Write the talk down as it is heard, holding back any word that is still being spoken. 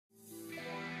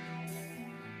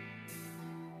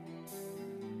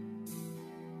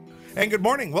And good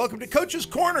morning. Welcome to Coach's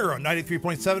Corner on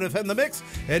 93.7 FM The Mix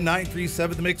and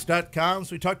 937themix.com.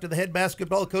 So we talked to the head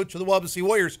basketball coach of the Wabasee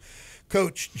Warriors,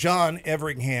 Coach Jon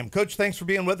Everingham. Coach, thanks for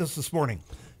being with us this morning.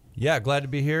 Yeah, glad to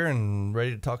be here and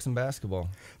ready to talk some basketball.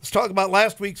 Let's talk about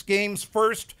last week's games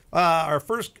first. Our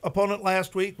first opponent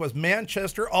last week was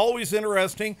Manchester. Always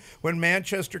interesting when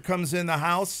Manchester comes in the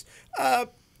house.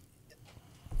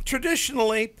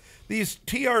 Traditionally, these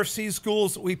TRC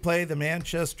schools that we play, the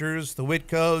Manchesters, the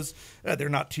Whitkos, they're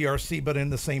not TRC, but in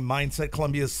the same mindset,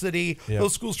 Columbia City,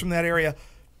 those schools from that area,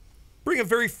 bring a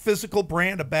very physical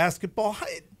brand of basketball.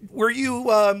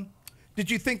 Did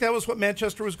you think that was what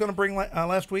Manchester was going to bring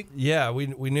last week? Yeah, we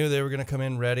knew they were going to come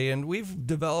in ready, and we've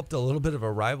developed a little bit of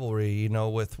a rivalry,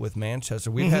 with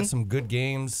Manchester. We've had some good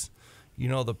games,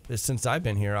 since I've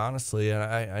been here, honestly, and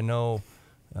I know.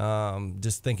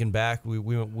 Just thinking back, we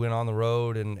went on the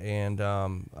road and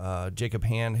Jacob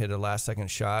Hand hit a last-second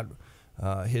shot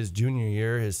his junior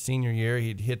year. His senior year,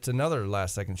 he hits another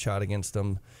last-second shot against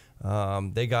them.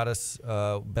 They got us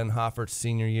Ben Hoffert's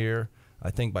senior year,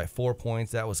 I think, by 4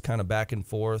 points. That was kind of back and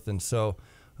forth. And so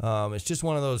it's just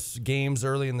one of those games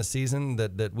early in the season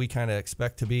that we kind of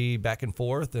expect to be back and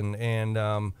forth.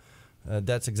 And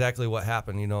that's exactly what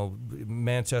happened.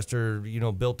 Manchester,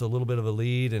 built a little bit of a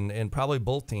lead, and probably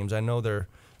both teams. I know their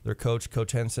coach,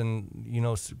 Coach Henson,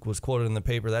 was quoted in the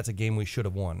paper. That's a game we should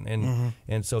have won,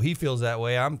 and so he feels that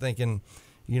way. I'm thinking,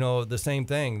 the same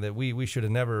thing, that we should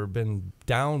have never been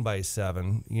down by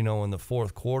 7. In the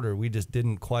fourth quarter, we just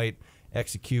didn't quite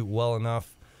execute well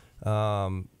enough.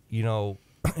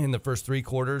 In the first 3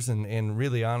 quarters, and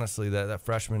really honestly, that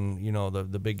freshman,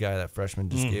 the big guy, that freshman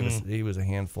just gave us, he was a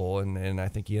handful, and I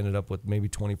think he ended up with maybe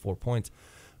 24 points.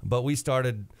 But we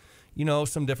started,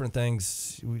 some different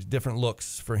things, different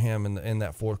looks for him in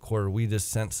that fourth quarter. We just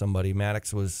sent somebody.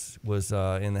 Maddox was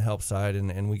in the help side,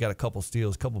 and we got a couple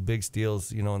big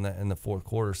steals, in the fourth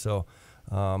quarter. So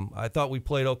I thought we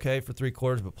played okay for 3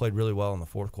 quarters, but played really well in the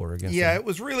fourth quarter against them. It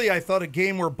was really, I thought, a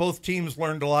game where both teams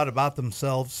learned a lot about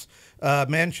themselves.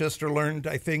 Manchester learned,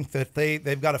 I think, that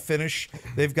they've got to finish,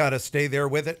 they've got to stay there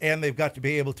with it, and they've got to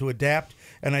be able to adapt.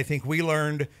 And I think we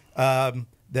learned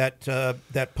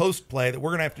that post play, that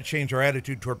we're going to have to change our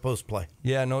attitude toward post play.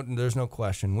 Yeah, no, there's no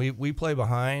question. We play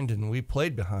behind, and we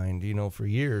played behind, for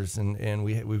years, and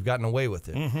we've gotten away with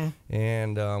it.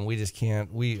 And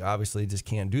we obviously just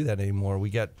can't do that anymore.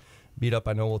 We got beat up.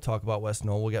 I know we'll talk about West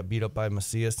Noble. We got beat up by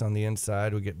Macias on the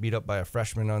inside. We get beat up by a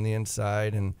freshman on the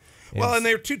inside, and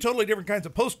they're 2 totally different kinds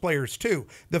of post players too.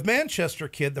 The Manchester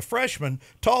kid, the freshman,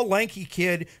 tall, lanky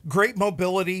kid, great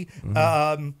mobility,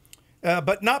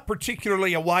 but not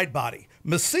particularly a wide body.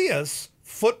 Macias,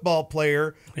 football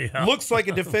player, looks like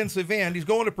a defensive end. He's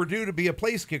going to Purdue to be a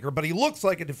place kicker, but he looks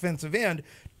like a defensive end.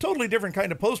 Totally different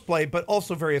kind of post play, but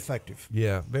also very effective.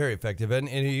 Yeah, very effective. And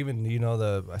even,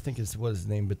 I think it's, what is his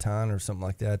name, Baton or something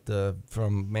like that,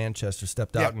 from Manchester,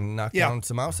 stepped out and knocked down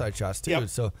some outside shots too.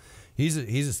 So he's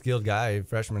a skilled guy,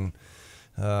 freshman.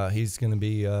 He's going to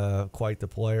be quite the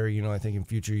player, I think, in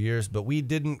future years. But we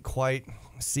didn't quite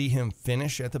see him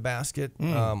finish at the basket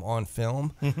on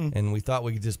film, and we thought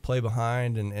we could just play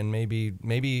behind, and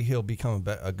maybe he'll become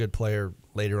a good player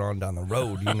later on down the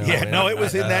road. It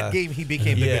was in that game he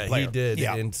became a good player. He did,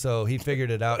 and so he figured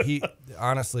it out. He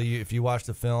honestly, if you watch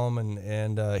the film,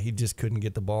 and he just couldn't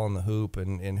get the ball in the hoop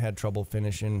and had trouble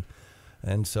finishing.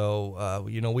 And so,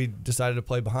 we decided to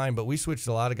play behind, but we switched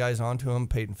a lot of guys onto him.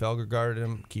 Peyton Felger guarded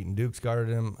him, Keaton Dukes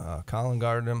guarded him, Colin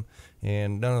guarded him,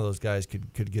 and none of those guys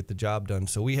could get the job done.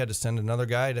 So we had to send another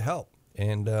guy to help.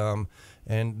 And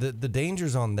the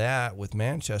dangers on that with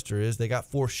Manchester is they got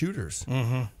 4 shooters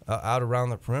out around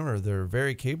the perimeter. They're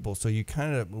very capable. So you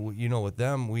kind of, with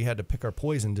them, we had to pick our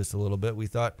poison just a little bit. We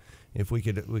thought if we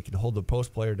could hold the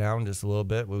post player down just a little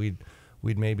bit,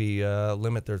 we'd maybe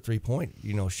limit their 3-point,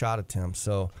 shot attempts.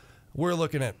 So we're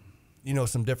looking at,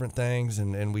 some different things,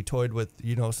 and we toyed with,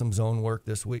 some zone work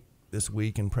this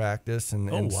week in practice,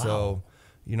 so,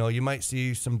 you might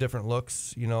see some different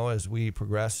looks, as we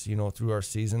progress, through our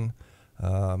season.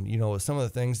 Some of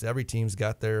the things, every team's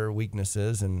got their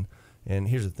weaknesses, and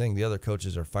here's the thing, the other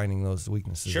coaches are finding those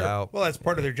weaknesses out. Well, that's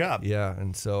part of their job. Yeah,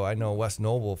 and so I know West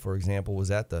Noble, for example, was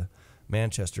at the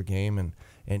Manchester game, and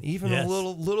even a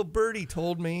little birdie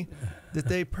told me that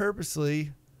they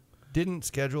purposely didn't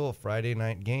schedule a Friday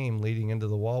night game leading into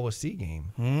the Wawasee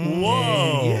game.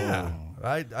 Whoa! Yeah,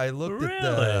 I looked at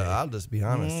the. I'll just be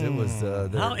honest. It was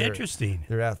how interesting.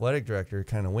 Their athletic director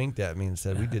kind of winked at me and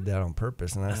said, "We did that on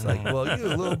purpose." And I was like, "Well, you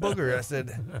little booger." I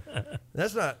said,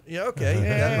 "That's not okay."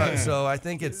 That's not, so I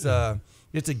think it's a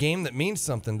game that means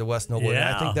something to West Noble. And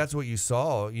I think that's what you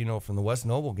saw, from the West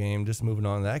Noble game. Just moving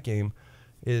on to that game.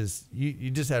 is you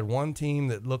just had one team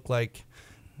that looked like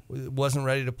wasn't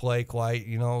ready to play quite,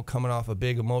 coming off a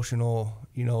big emotional,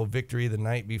 victory the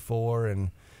night before,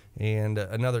 and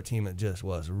another team that just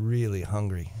was really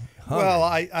hungry. Well,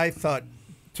 I thought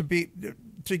to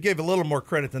give a little more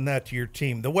credit than that to your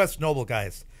team, the West Noble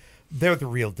guys, they're the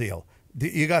real deal.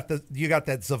 You got that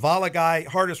Zavala guy,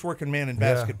 hardest working man in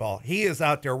basketball. Yeah. He is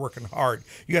out there working hard.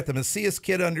 You got the Macias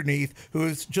kid underneath, who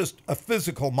is just a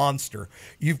physical monster.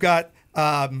 You've got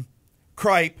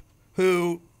Kripe,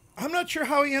 who I'm not sure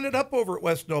how he ended up over at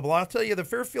West Noble. I'll tell you, the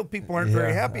Fairfield people aren't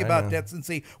very happy about that since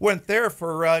he went there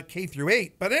for K through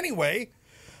 8. But anyway,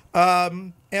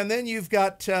 and then you've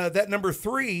got that number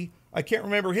 3. I can't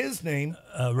remember his name.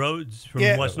 Rhodes from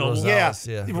West Noble.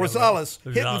 Rosales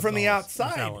hitting from the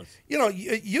outside.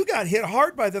 Rosales. You got hit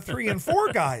hard by the 3 and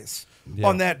 4 guys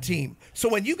on that team. So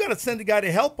when you got to send a guy to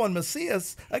help on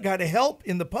Macias, a guy to help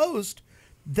in the post,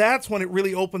 that's when it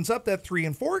really opens up that 3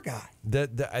 and 4 guy.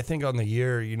 I think on the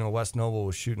year, West Noble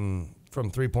was shooting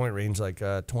from 3-point range like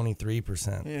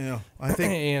 23%. Yeah, I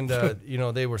think, and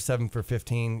they were 7 for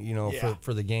 15.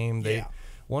 For the game.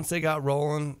 Once they got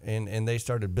rolling and they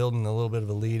started building a little bit of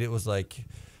a lead, it was like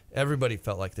everybody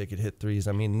felt like they could hit threes.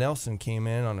 I mean, Nelson came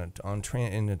in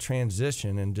in a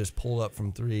transition and just pulled up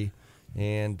from 3.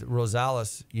 And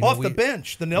Rosales, off the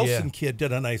bench, the Nelson kid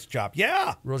did a nice job.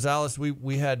 Yeah, Rosales,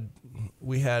 we had.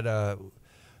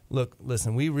 Look,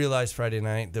 listen, we realized Friday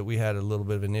night that we had a little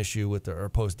bit of an issue with our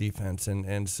post defense,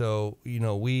 and so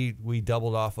we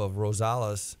doubled off of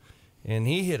Rosales. And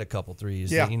he hit a couple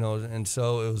threes, and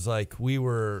so it was like we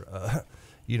were a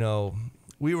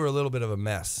little bit of a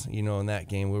mess, in that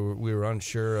game. We were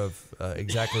unsure of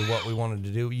exactly what we wanted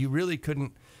to do. You really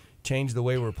couldn't change the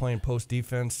way we were playing post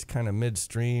defense, kind of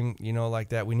midstream, like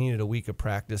that. We needed a week of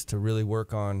practice to really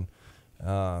work on,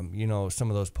 some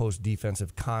of those post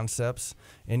defensive concepts,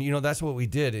 and that's what we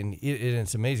did. And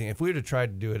it's amazing. If we would have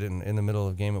tried to do it in the middle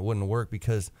of the game, it wouldn't work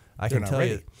because I can tell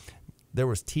you. There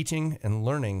was teaching and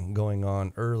learning going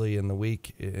on early in the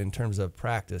week in terms of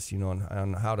practice,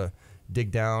 on how to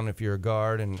dig down if you're a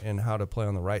guard and how to play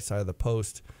on the right side of the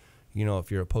post, if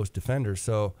you're a post defender.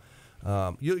 So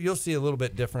you'll see a little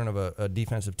bit different of a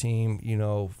defensive team,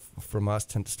 from us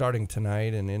starting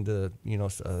tonight and into,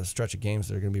 a stretch of games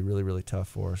that are going to be really, really tough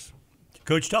for us.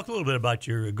 Coach, talk a little bit about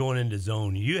your going into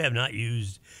zone. You have not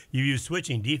used – you used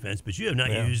switching defense, but you have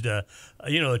not used a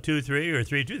 2-3 or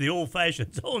 3-2, the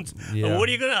old-fashioned zones. Yeah. What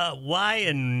are you going to – why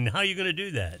and how are you going to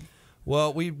do that?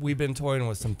 Well, we've been toying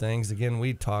with some things. Again,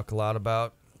 we talk a lot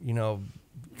about,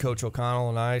 Coach O'Connell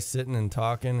and I sitting and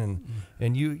talking,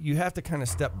 and you have to kind of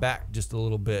step back just a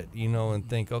little bit, and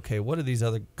think, okay, what are these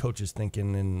other coaches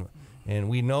thinking? And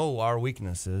we know our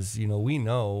weaknesses. We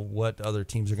know what other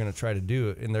teams are going to try to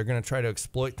do, and they're going to try to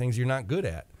exploit things you're not good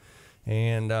at.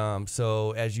 And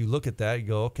so as you look at that, you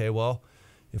go, okay, well,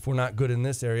 if we're not good in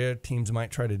this area, teams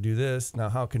might try to do this. Now,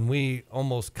 how can we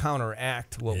almost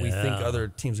counteract what we think other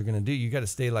teams are going to do? You got to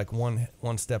stay like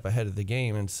one step ahead of the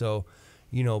game. And so,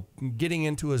 getting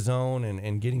into a zone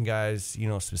and getting guys,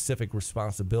 specific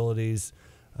responsibilities.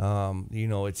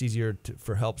 It's easier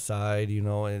for help side,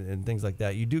 and things like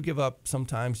that. You do give up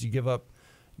sometimes. You give up,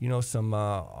 some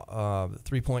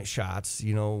 3-point shots,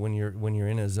 when you're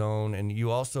in a zone, and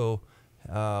you also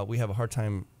we have a hard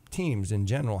time. Teams in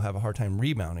general have a hard time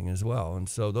rebounding as well, and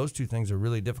so those two things are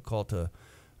really difficult to.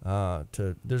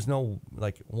 There's no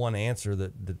like one answer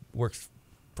that works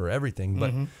for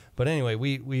everything, but anyway,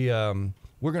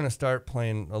 we're going to start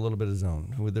playing a little bit of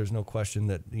zone. There's no question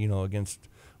that against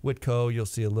Whitko, you'll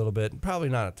see a little bit, probably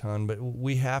not a ton, but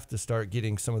we have to start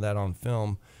getting some of that on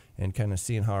film and kind of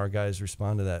seeing how our guys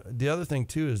respond to that. The other thing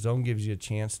too is zone gives you a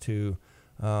chance to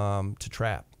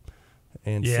trap,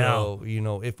 and so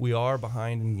if we are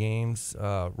behind in games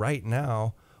right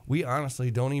now, we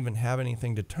honestly don't even have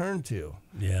anything to turn to,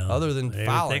 other than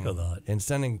fouling and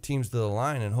sending teams to the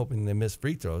line and hoping they miss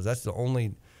free throws. That's the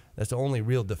only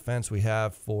real defense we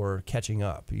have for catching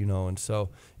up, and so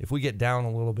if we get down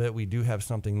a little bit, we do have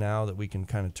something now that we can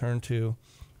kind of turn to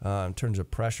in terms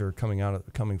of pressure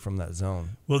coming from that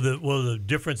zone. Will the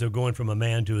difference of going from a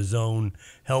man to a zone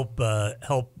help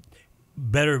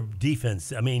better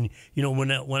defense? I mean,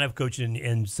 when I've coached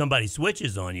and somebody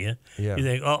switches on you, you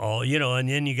think, and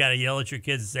then you got to yell at your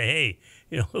kids and say,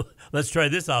 hey, let's try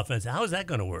this offense. How is that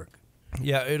going to work?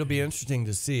 Yeah, it'll be interesting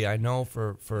to see. I know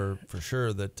for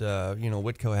sure that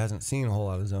Whitko hasn't seen a whole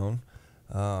lot of zone,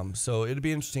 so it'll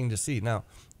be interesting to see. Now,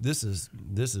 this is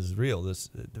real. This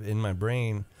in my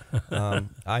brain.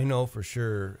 I know for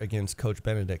sure against Coach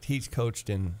Benedict. He's coached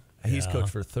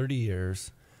for 30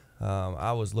 years.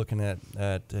 I was looking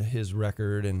at his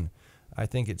record, and I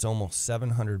think it's almost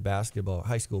 700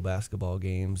 high school basketball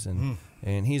games, and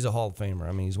he's a Hall of Famer.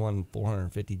 I mean, he's won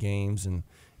 450 games,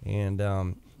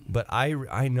 but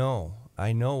I know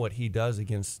what he does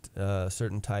against a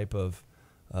certain type of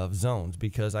zones,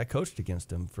 because I coached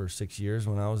against him for 6 years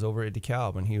when I was over at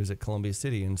DeKalb and he was at Columbia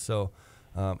City. And so,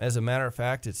 as a matter of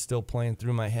fact, it's still playing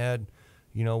through my head.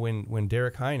 You know, when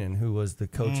Derek Heinen, who was the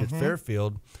coach at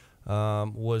Fairfield,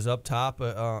 was up top,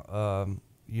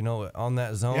 you know, on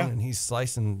that zone, and he's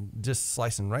slicing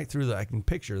right through that. I can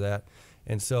picture that.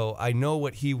 And so I know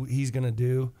what he's going to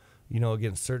do, you know,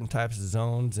 against certain types of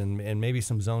zones and maybe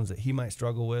some zones that he might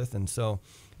struggle with. And so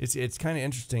it's kind of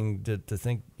interesting to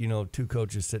think, you know, two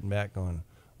coaches sitting back going,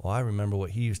 well, I remember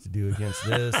what he used to do against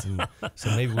this, and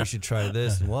so maybe we should try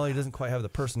this. And, well, he doesn't quite have the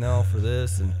personnel for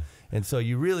this. And so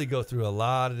you really go through a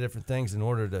lot of different things in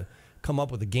order to come up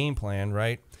with a game plan,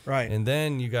 right? Right. And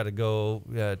then you got to go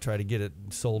try to get it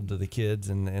sold to the kids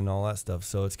and all that stuff.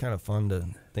 So it's kind of fun to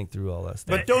think through all that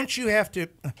stuff. But don't you have to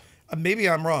maybe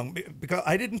I'm wrong, because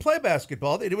I didn't play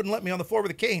basketball. They wouldn't let me on the floor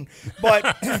with a cane.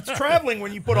 But it's traveling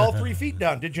when you put all 3 feet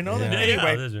down. Did you know that?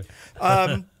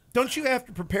 Anyway, don't you have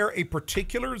to prepare a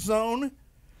particular zone?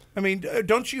 I mean,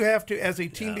 don't you have to, as a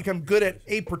team, become good at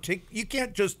a particular? You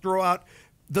can't just throw out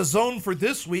the zone for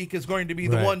this week is going to be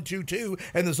the 1-2-2,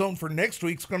 and the zone for next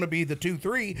week is going to be the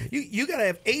 2-3. You got to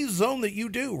have a zone that you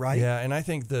do, right? Yeah, and I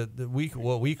think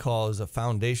what we call is a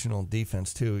foundational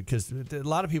defense too, because a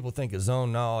lot of people think a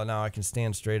zone. No, now I can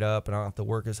stand straight up and I don't have to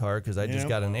work as hard because I just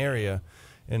got an area.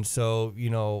 And so, you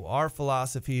know, our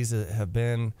philosophies have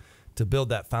been to build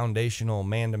that foundational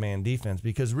man-to-man defense,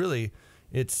 because really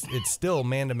it's still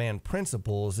man-to-man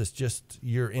principles. It's just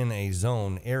you're in a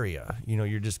zone area. You know,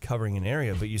 you're just covering an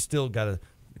area, but you still got to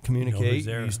communicate.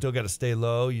 You still got to stay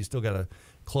low. You still got to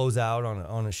close out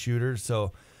on a shooter.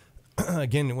 So,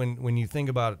 again, when you think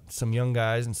about some young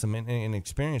guys and some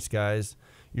inexperienced guys,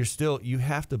 you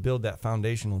have to build that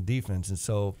foundational defense. And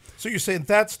so you're saying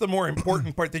that's the more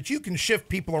important part, that you can shift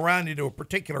people around into a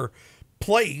particular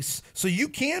place, so you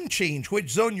can change which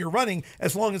zone you're running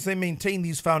as long as they maintain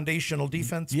these foundational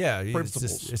defense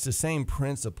principles. It's the same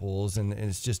principles, and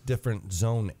it's just different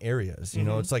zone areas. You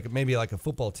know, it's like maybe like a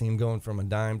football team going from a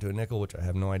dime to a nickel, which I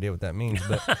have no idea what that means,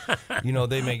 but you know,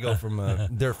 they may go from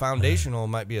their foundational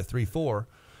might be a 3-4,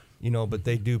 you know, but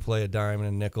they do play a dime and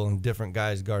a nickel, and different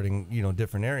guys guarding, you know,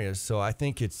 different areas. So I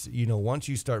think it's, you know, once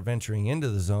you start venturing into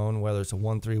the zone, whether it's a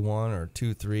 1-3-1 or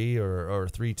 2-3 or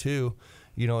 3-2,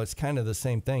 you know, it's kind of the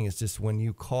same thing. It's just when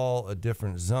you call a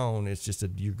different zone, it's just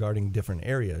you're guarding different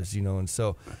areas, you know. And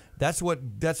so that's what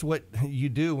you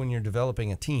do when you're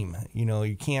developing a team. You know,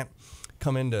 you can't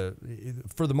come into,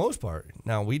 for the most part.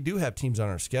 Now, we do have teams on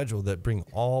our schedule that bring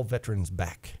all veterans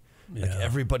back. Yeah. Like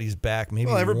everybody's back. Maybe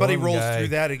everybody rolls through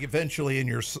that eventually in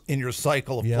your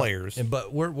cycle of players.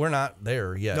 But we're not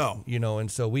there yet. No. You know, and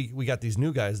so we got these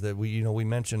new guys that we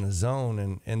mentioned a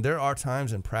zone, and there are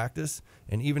times in practice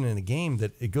and even in a game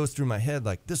that it goes through my head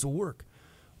like, this will work.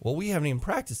 Well, we haven't even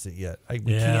practiced it yet. We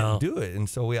can't do it. And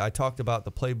so I talked about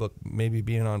the playbook maybe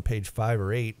being on page 5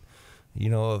 or 8, you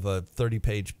know, of a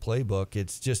 30-page playbook.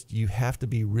 It's just you have to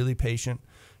be really patient.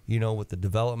 You know, with the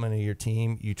development of your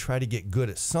team, you try to get good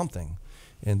at something,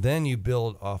 and then you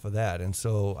build off of that. And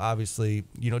so, obviously,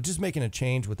 you know, just making a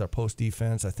change with our post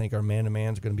defense, I think our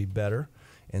man-to-man is going to be better.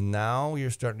 And now you're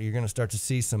going to start to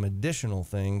see some additional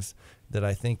things that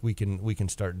I think we can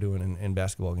start doing in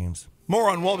basketball games. More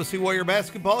on Waubonsee Warrior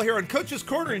basketball here on Coach's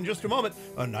Corner in just a moment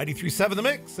on 93.7 The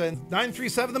Mix and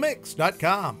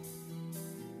 937themix.com.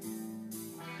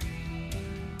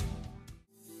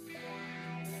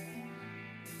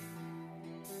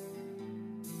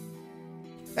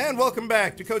 And welcome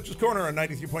back to Coach's Corner on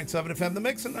 93.7 FM The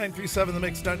Mix and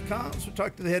 937themix.com. So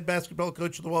talk to the head basketball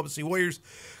coach of the Waubonsee Warriors,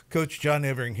 Coach Jon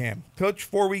Everingham. Coach,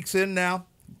 4 weeks in now.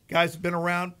 Guys have been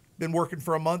around, been working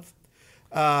for a month.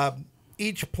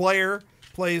 Each player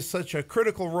plays such a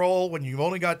critical role when you've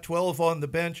only got 12 on the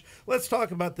bench. Let's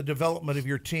talk about the development of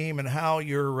your team and how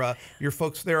your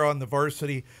folks there on the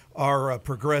varsity are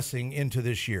progressing into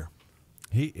this year.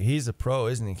 He's a pro,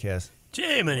 isn't he, Caz?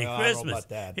 Jiminy Christmas. I don't know about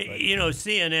that, you know,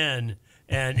 CNN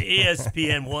and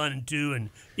ESPN 1 and 2 and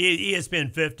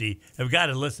ESPN 50 have got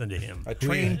to listen to him. A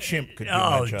trained chimp could do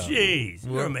my job. Oh, jeez.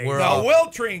 You're amazing. A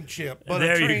well-trained chimp, but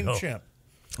there a trained chimp.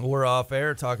 We're off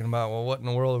air talking about, well, what in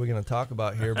the world are we going to talk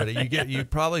about here? But you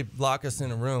probably lock us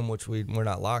in a room, which we're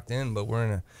not locked in, but we're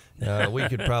in a. We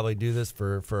could probably do this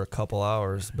for a couple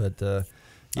hours, but.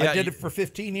 I did it for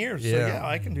 15 years, so yeah,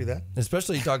 I can do that.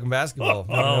 Especially talking basketball.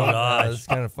 Gosh. It's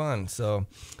kind of fun. So,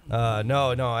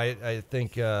 no, I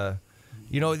think,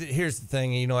 Here's the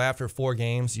thing. After 4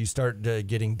 games, you start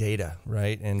getting data,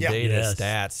 right? And data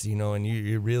stats. And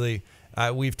you really.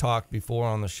 We've talked before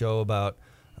on the show about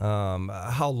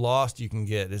how lost you can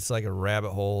get. It's like a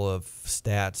rabbit hole of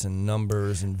stats and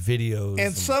numbers and videos.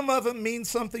 And some of them mean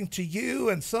something to you,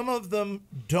 and some of them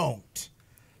don't.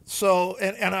 So,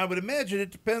 and I would imagine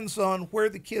it depends on where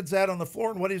the kid's at on the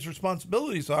floor and what his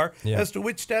responsibilities are as to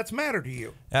which stats matter to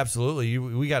you. Absolutely.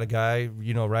 We got a guy,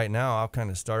 right now, I'll kind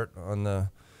of start on the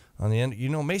end.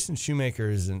 Mason Shoemaker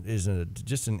is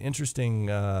just an interesting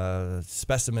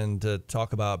specimen to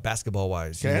talk about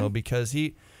basketball-wise, because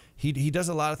he does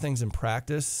a lot of things in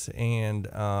practice, and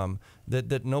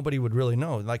that nobody would really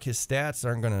know. Like, his stats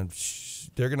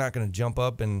they're not going to jump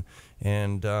up and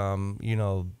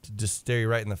just stare you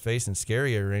right in the face and scare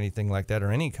you or anything like that,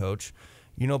 or any coach.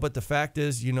 But the fact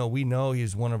is, we know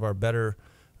he's one of our better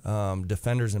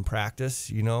defenders in practice,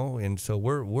 and so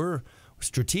we're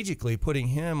strategically putting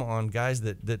him on guys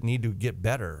that need to get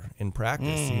better in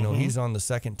practice. He's on the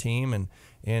second team,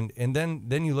 and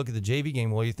then you look at the JV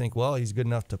game. Well, you think, well, he's good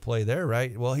enough to play there,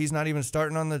 right? Well, he's not even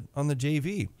starting on the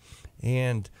JV,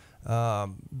 and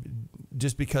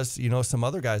just because some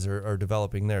other guys are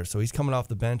developing there, so he's coming off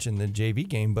the bench in the JV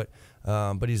game, but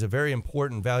he's a very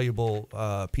important, valuable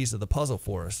piece of the puzzle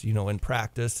for us, in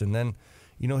practice, and then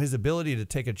his ability to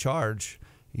take a charge.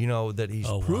 That he's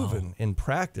proven in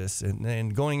practice,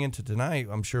 and going into tonight,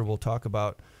 I'm sure we'll talk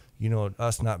about,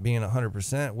 us not being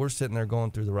 100%. We're sitting there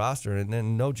going through the roster, and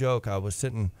then, no joke, I was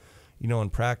sitting, in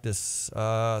practice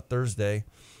Thursday,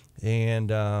 and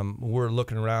we're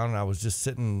looking around, and I was just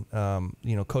sitting,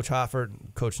 Coach Hoffert,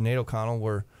 Coach Nate O'Connell,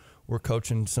 we're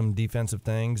coaching some defensive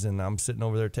things, and I'm sitting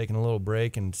over there taking a little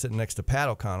break and sitting next to Pat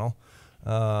O'Connell.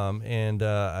 And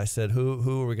I said,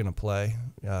 who are we going to play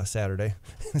Saturday?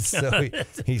 So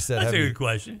he said, that's a good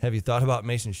question. Have you thought about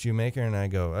Mason Shoemaker? And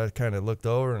I kind of looked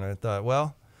over and I thought,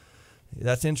 well,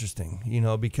 that's interesting,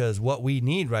 because what we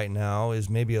need right now is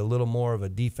maybe a little more of a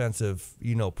defensive,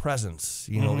 presence,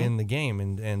 in the game.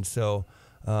 And so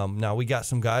now we got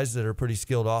some guys that are pretty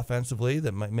skilled offensively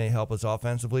that may help us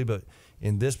offensively. But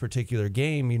in this particular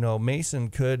game, Mason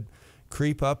could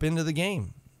creep up into the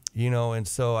game. And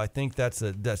so I think that's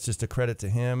just a credit to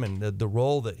him and the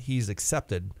role that he's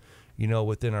accepted,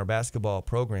 within our basketball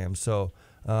program. So,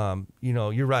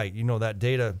 you're right. That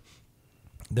data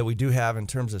that we do have in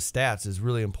terms of stats is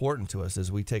really important to us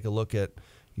as we take a look at,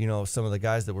 some of the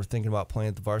guys that we're thinking about playing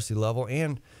at the varsity level,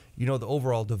 and, the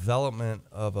overall development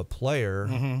of a player,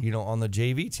 on the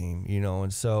JV team,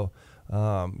 and so.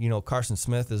 Carson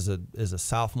Smith is a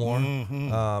sophomore,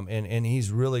 and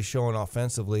he's really showing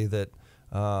offensively that.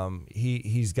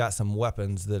 He's got some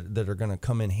weapons that are going to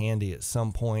come in handy at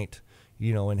some point,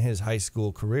 in his high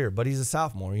school career. But he's a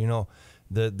sophomore.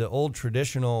 The old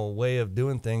traditional way of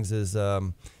doing things is,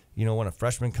 when a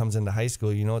freshman comes into high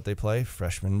school, you know what they play?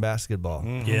 Freshman basketball.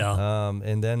 Yeah.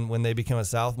 And then when they become a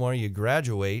sophomore, you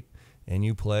graduate and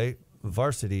you play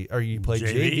varsity, or you play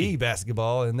JV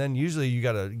basketball, and then usually you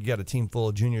got a team full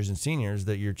of juniors and seniors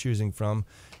that you're choosing from.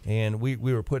 And we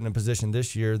were put in a position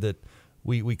this year that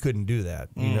we couldn't do that,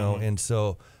 and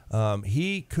so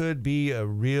he could be a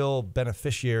real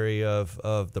beneficiary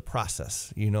of the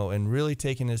process, and really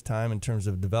taking his time in terms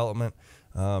of development.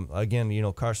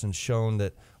 Again, Carson's shown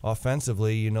that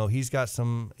offensively, he's got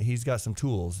some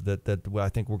tools that I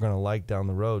think we're going to like down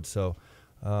the road. So,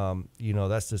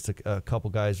 that's just a couple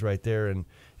guys right there, and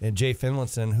Jay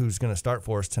Finlinson, who's going to start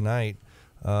for us tonight.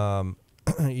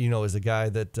 Is a guy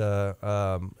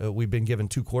that we've been given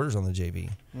 2 quarters on the JV,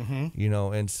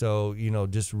 and so,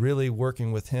 just really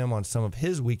working with him on some of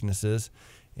his weaknesses,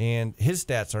 and his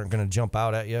stats aren't going to jump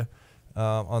out at you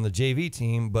on the JV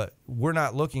team, but we're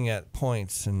not looking at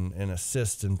points and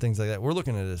assists and things like that. We're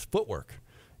looking at his footwork.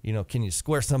 Can you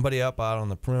square somebody up out on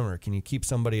the perimeter? Can you keep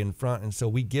somebody in front? And so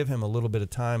we give him a little bit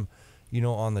of time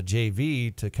on the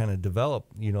JV to kind of develop,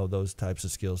 those types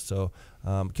of skills. So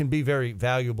can be very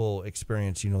valuable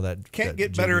experience, that can't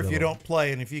get better if you don't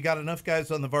play. And if you got enough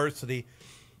guys on the varsity,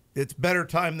 it's better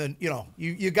time than,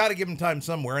 you got to give him time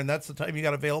somewhere, and that's the time you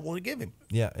got available to give him.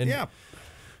 Yeah. And,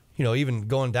 even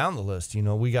going down the list,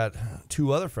 we got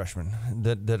 2 other freshmen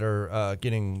that are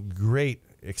getting great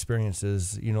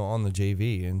experiences, on the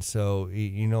JV. And so,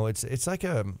 it's like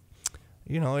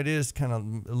it is kind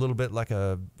of a little bit like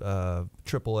a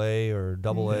AAA or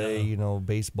AA,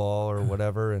 baseball or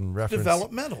whatever, and reference.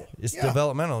 Developmental. It's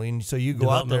developmental, and so you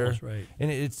go out there, right. And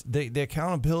it's the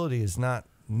accountability is not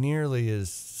nearly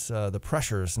as the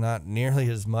pressure is not nearly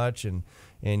as much, and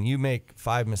you make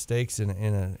 5 mistakes in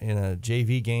a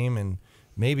JV game, and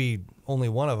maybe only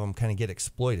one of them kind of get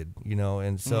exploited,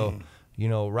 and so.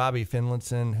 Robbie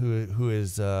Finlinson, who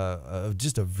is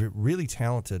just a really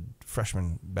talented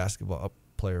freshman basketball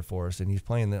player for us, and he's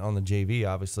playing on the JV,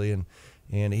 obviously,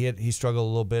 and he struggled a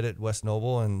little bit at West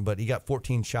Noble, but he got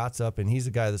 14 shots up, and he's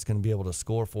a guy that's going to be able to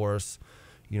score for us,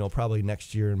 probably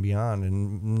next year and beyond.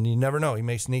 And you never know, he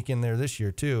may sneak in there this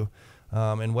year too.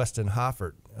 And Weston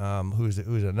Hoffert, who's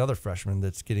another freshman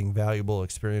that's getting valuable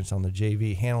experience on the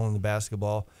JV, handling the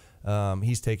basketball.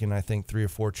 He's taken, I think, 3 or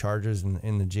 4 charges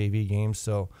in the JV games.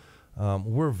 So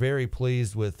we're very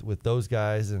pleased with those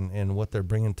guys and what they're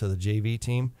bringing to the JV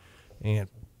team, and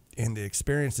the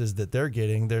experiences that they're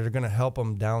getting. They're going to help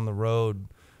them down the road.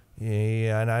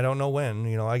 Yeah, and I don't know when.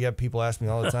 I get people ask me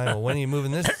all the time, well, when are you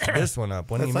moving this one up?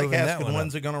 When are you moving that one up?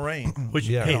 When's it going to rain? Which,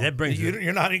 hey, that brings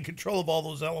you're not in control of all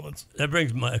those elements. That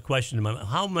brings a question to my mind.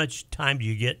 How much time do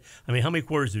you get? I mean, how many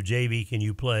quarters of JV can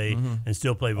you play and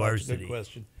still play varsity? That's a good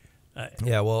question.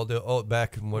 Yeah, well,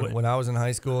 back when I was in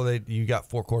high school, you got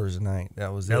 4 quarters a night.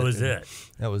 That was it.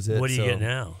 That was it. What do you get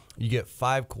now? You get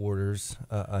 5 quarters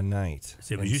a night.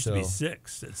 See, it used to be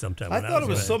 6 at some time. I thought it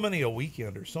was so many a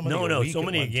weekend or so many. No, so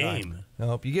many a game.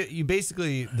 Nope. You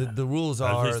basically the rules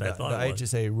are the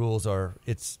IHSA rules are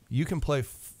you can play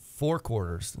 4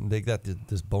 quarters. And they got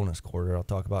this bonus quarter I'll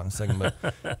talk about in a second,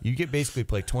 but you basically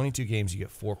play 22 games. You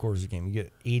get 4 quarters a game. You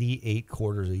get 88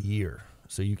 quarters a year.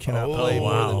 So you cannot play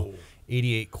more than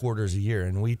 88 quarters a year,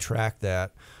 and we track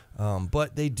that.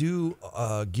 But they do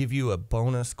give you a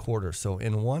bonus quarter. So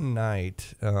in one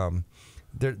night,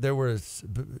 there was,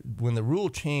 when the rule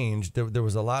changed, there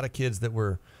was a lot of kids that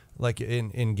were like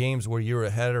in games where you were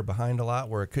ahead or behind a lot,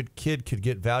 where a kid could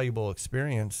get valuable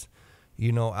experience,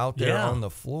 out there on the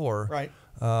floor. Right.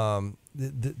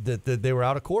 That they were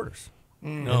out of quarters. Oh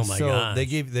my so gosh. they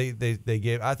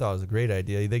gave. I thought it was a great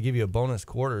idea. They give you a bonus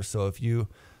quarter, so if you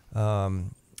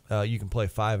you can play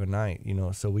 5 a night.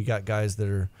 So we got guys that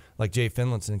are like Jay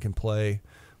Finlinson can play.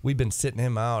 We've been sitting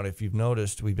him out. If you've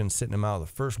noticed, we've been sitting him out of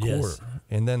the first quarter,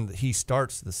 and then he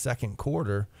starts the second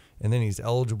quarter, and then he's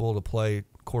eligible to play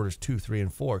quarters 2, 3,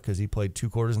 and 4 because he played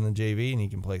 2 quarters in the JV and he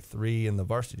can play 3 in the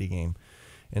varsity game.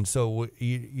 And so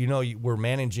we're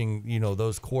managing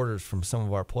those quarters from some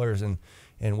of our players,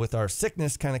 and with our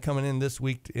sickness kind of coming in this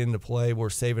week into play, we're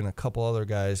saving a couple other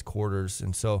guys quarters,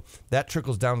 and so that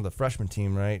trickles down to the freshman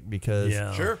team, right? Because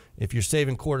if you're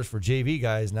saving quarters for JV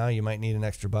guys, now you might need an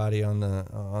extra body on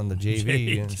the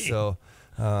JV, and so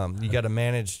you got to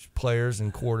manage players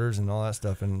and quarters and all that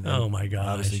stuff, and oh my gosh,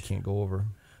 obviously you can't go over.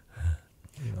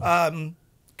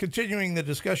 Continuing the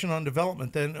discussion on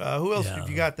development, then who else have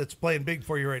you got that's playing big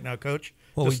for you right now, Coach?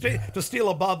 Well, to steal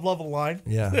a Bob Lovell line.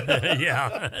 Yeah,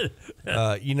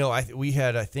 yeah. We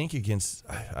had,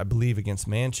 I believe against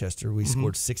Manchester, we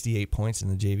scored 68 points in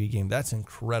the JV game. That's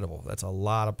incredible. That's a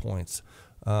lot of points.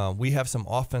 We have some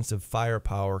offensive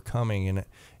firepower coming,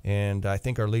 and I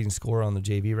think our leading scorer on the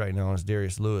JV right now is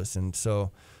Darius Lewis, and so.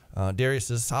 Darius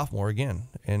is a sophomore again,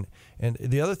 and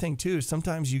the other thing too,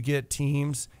 sometimes you get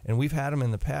teams, and we've had them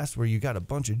in the past where you got a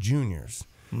bunch of juniors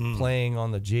playing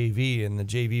on the JV, and the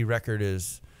JV record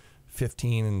is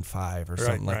 15-5 or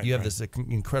something like. You have this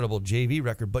incredible JV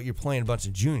record, but you're playing a bunch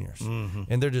of juniors,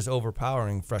 and they're just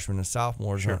overpowering freshmen and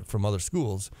sophomores from other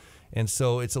schools, and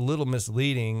so it's a little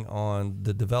misleading on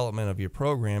the development of your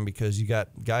program because you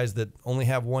got guys that only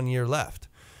have 1 year left.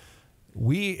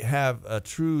 We have a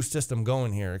true system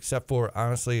going here, except for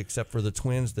the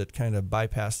Twins that kind of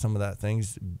bypass some of that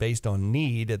things based on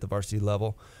need at the varsity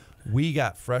level. We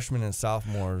got freshmen and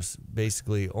sophomores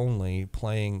basically only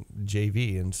playing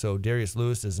JV, and so Darius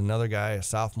Lewis is another guy, a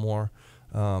sophomore,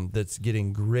 that's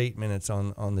getting great minutes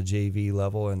on the JV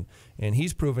level, and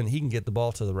he's proven he can get the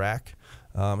ball to the rack.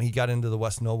 He got into the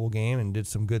West Noble game and did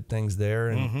some good things there,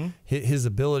 and his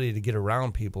ability to get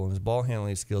around people and his ball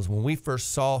handling skills. When we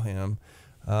first saw him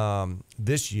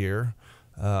this year,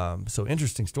 so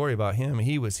interesting story about him.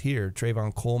 He was here,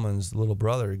 Trayvon Coleman's little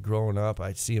brother. Growing up,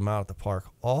 I'd see him out at the park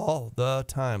all the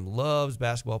time. Loves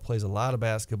basketball, plays a lot of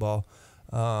basketball,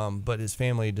 but his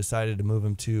family decided to move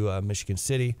him to Michigan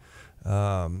City.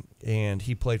 And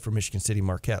he played for Michigan City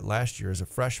Marquette last year as a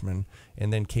freshman,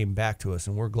 and then came back to us.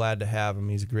 And we're glad to have him.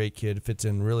 He's a great kid, fits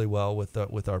in really well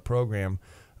with our program.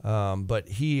 But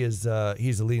he's a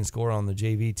leading scorer on the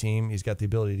JV team. He's got the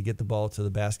ability to get the ball to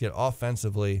the basket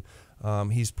offensively.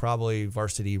 He's probably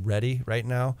varsity ready right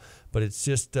now, but it's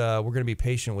just we're going to be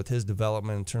patient with his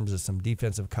development in terms of some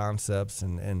defensive concepts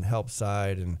and help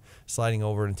side and sliding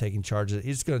over and taking charges.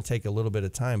 It's going to take a little bit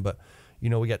of time, but.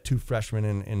 We got 2 freshmen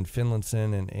in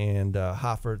Finlinson and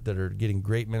Hoffert that are getting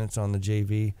great minutes on the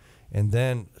JV, and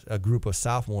then a group of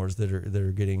sophomores that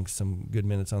are getting some good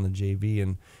minutes on the JV,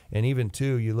 and even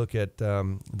too, you look at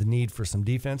the need for some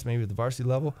defense, maybe at the varsity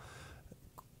level.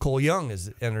 Cole Young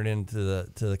has entered into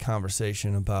the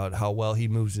conversation about how well he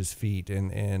moves his feet,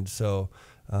 and so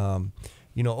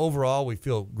overall we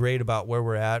feel great about where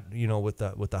we're at. With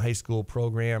the high school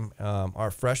program, our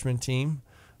freshman team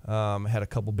had a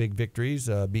couple big victories.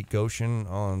 Beat Goshen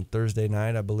on Thursday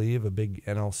night, I believe, a big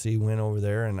NLC win over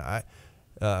there, and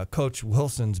Coach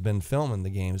Wilson's been filming the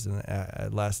games,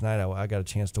 and last night I got a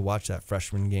chance to watch that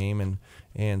freshman game,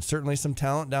 and certainly some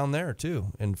talent down there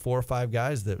too, and 4 or 5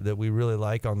 guys that we really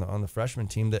like on the freshman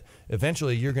team that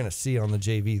eventually you're going to see on the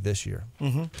JV this year.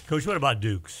 Mm-hmm. Coach, what about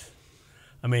Dukes?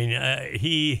 I mean,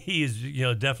 he is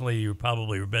definitely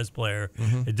probably your best player.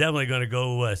 Mm-hmm. Definitely going to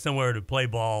go somewhere to play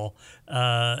ball.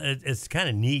 It's kind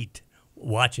of neat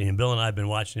watching him. Bill and I have been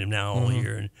watching him now all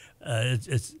year, and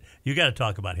it's you got to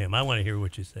talk about him. I want to hear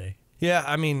what you say. Yeah,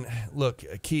 I mean, look,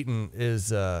 Keaton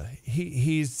is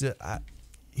he's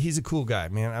a cool guy,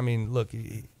 man. I mean, look,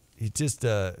 he just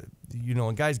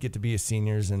when guys get to be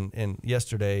seniors, and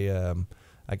yesterday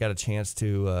I got a chance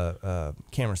to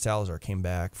Cameron Salazar came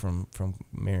back from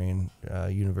Marion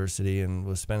University and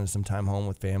was spending some time home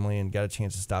with family, and got a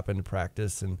chance to stop into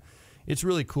practice, and it's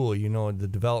really cool, the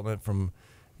development from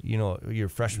your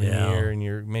freshman year, and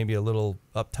you're maybe a little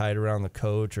uptight around the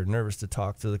coach or nervous to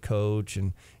talk to the coach,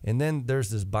 and then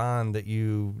there's this bond that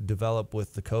you develop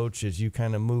with the coach as you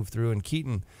kind of move through. And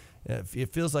Keaton,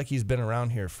 it feels like he's been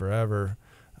around here forever,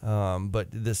 but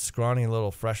this scrawny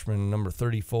little freshman, number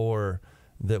 34,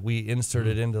 that we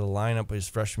inserted into the lineup his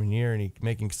freshman year, and he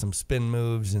making some spin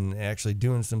moves and actually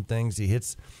doing some things. He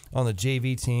hits on the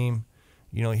JV team.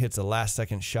 He hits a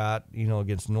last-second shot,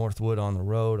 against Northwood on the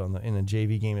road in a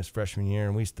JV game his freshman year,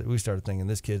 and we started thinking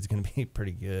this kid's going to be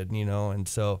pretty good, and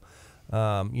so,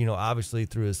 obviously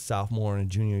through his sophomore and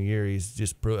junior year, he's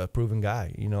just a proven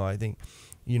guy. I think,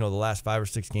 the last 5 or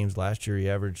 6 games last year, he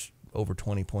averaged over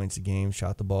 20 points a game,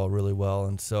 shot the ball really well,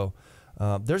 and so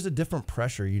there's a different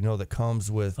pressure, that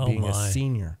comes with being a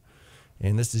senior.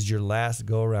 And this is your last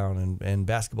go-around, and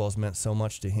basketball's meant so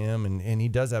much to him, and he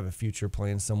does have a future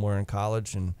playing somewhere in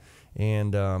college, and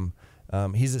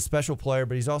he's a special player,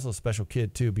 but he's also a special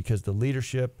kid too, because the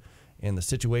leadership and the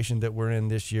situation that we're in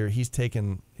this year, he's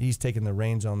taken the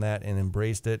reins on that and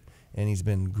embraced it, and he's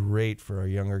been great for our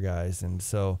younger guys, and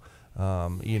so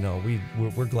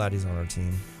we're glad he's on our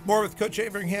team. More with Coach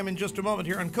Everingham in just a moment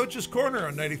here on Coach's Corner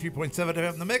on 93.7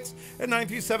 FM The Mix and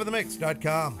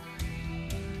 937themix.com.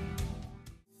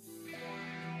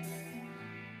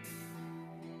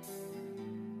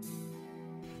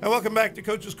 And welcome back to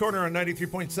Coach's Corner on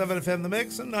 93.7 FM The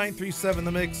Mix and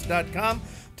 937themix.com.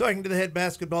 Talking to the head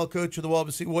basketball coach of the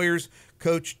Wabasee Warriors,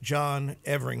 Coach Jon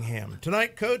Everingham.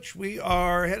 Tonight, Coach, we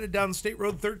are headed down State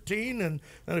Road 13 and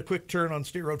then a quick turn on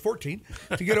State Road 14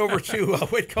 to get over to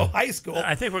Whitko High School.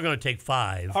 I think we're going to take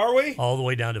 5. Are we? All the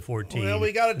way down to 14. Well,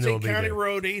 we got to take County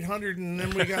Road 800, and then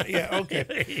we got,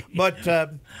 okay. But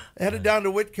headed down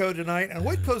to Whitko tonight, and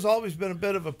Whitko's always been a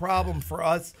bit of a problem for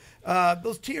us.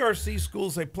 Those TRC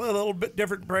schools, they play a little bit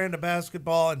different brand of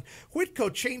basketball, and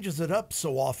Whitko changes it up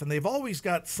so often. They've always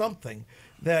got something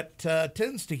that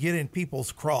tends to get in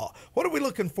people's craw. What are we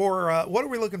looking for? What are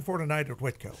we looking for tonight at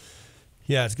Whitko?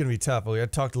 Yeah, it's going to be tough. We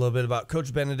talked a little bit about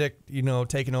Coach Benedict,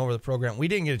 taking over the program. We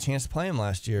didn't get a chance to play him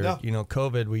last year. No.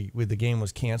 COVID, the game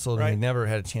was canceled, right, and we never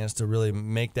had a chance to really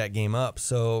make that game up.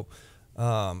 So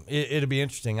it'll be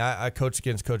interesting. I coached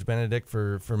against Coach Benedict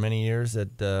for many years when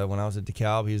I was at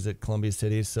DeKalb. He was at Columbia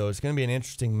City. So it's going to be an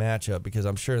interesting matchup, because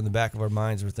I'm sure in the back of our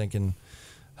minds we're thinking,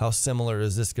 how similar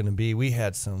is this going to be? We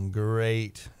had some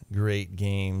great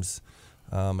games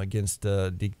against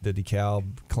the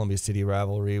DeKalb Columbia City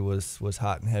rivalry was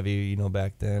hot and heavy,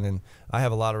 back then. And I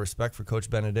have a lot of respect for Coach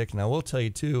Benedict. And I will tell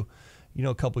you too,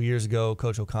 a couple years ago,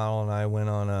 Coach O'Connell and I went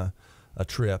on a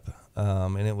trip,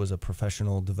 and it was a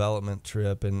professional development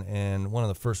trip. And one of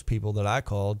the first people that I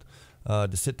called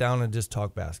to sit down and just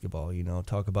talk basketball,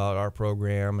 talk about our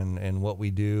program and what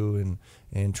we do,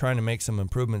 and trying to make some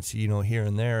improvements, here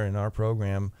and there in our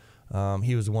program.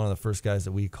 He was one of the first guys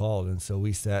that we called, and so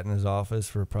we sat in his office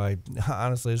for probably,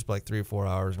 honestly, it was like 3 or 4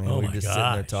 hours, man. We were just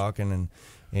sitting there talking,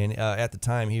 and at the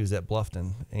time he was at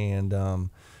Bluffton, and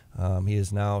he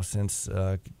has now since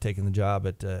taken the job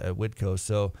at Whitko.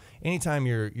 So anytime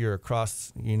you're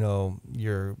across,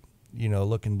 you're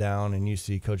looking down and you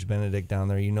see Coach Benedict down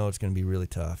there, it's going to be really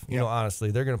tough. Yeah.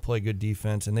 Honestly, they're going to play good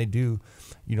defense, and they do,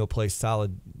 play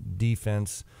solid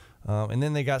defense. And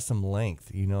then they got some length,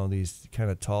 these kind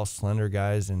of tall, slender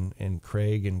guys, and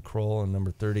Craig and Kroll and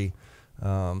number 30,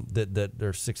 that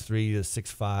they're 6'3" to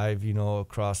 6'5", you know,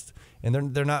 across, and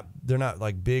they're not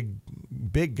like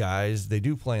big guys. They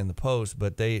do play in the post,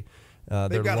 but they've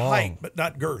got long, height but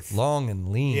not girth, long and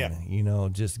lean. Yeah. You know,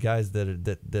 just guys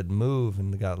that move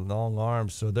and they got long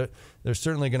arms. So they're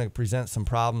certainly going to present some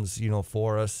problems, you know,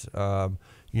 for us.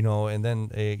 You know, and then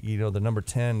you know, the number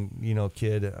 10, you know,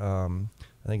 kid, I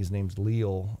think his name's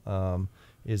Leal.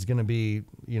 Is going to be,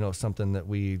 you know, something that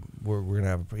we're going to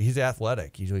have. He's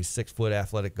athletic. He's a 6-foot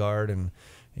athletic guard, and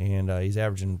he's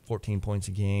averaging 14 points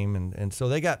a game, and so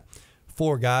they got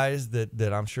 4 guys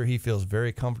that I'm sure he feels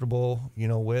very comfortable, you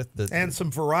know, with. And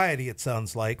some variety, it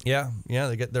sounds like. Yeah.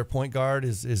 They get their point guard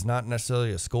is not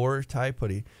necessarily a scorer type, but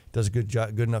he does a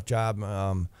good enough job,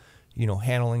 you know,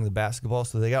 handling the basketball.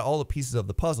 So they got all the pieces of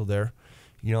the puzzle there.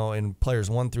 You know, in players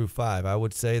 1 through 5, I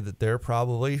would say that they're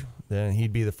probably, and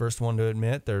he'd be the first one to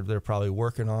admit, they're probably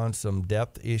working on some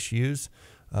depth issues.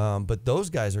 But those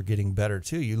guys are getting better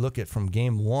too. You look at from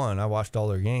game 1, I watched all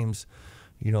their games.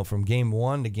 You know, from game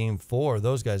 1 to game 4,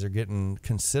 those guys are getting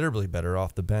considerably better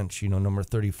off the bench. You know, number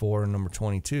 34 and number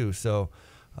 22. So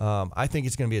I think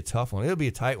it's going to be a tough one. It'll be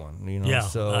a tight one. You know, yeah,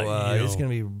 so it's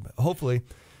going to be hopefully.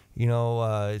 You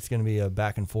know, it's going to be a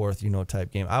back and forth, you know, type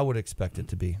game. I would expect it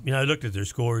to be. You know, I looked at their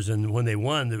scores, and when they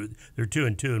won, they're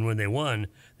 2-2, and when they won,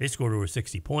 they scored over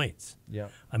 60 points. Yeah.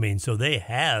 I mean, so they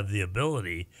have the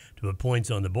ability to put points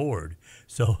on the board.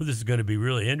 So this is going to be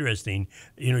really interesting.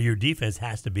 You know, your defense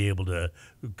has to be able to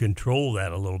control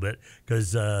that a little bit,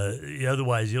 because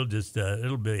otherwise you'll just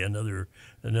it'll be another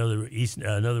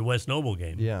West Noble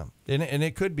game. Yeah, and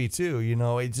it could be too. You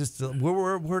know, it just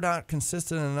we're not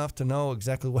consistent enough to know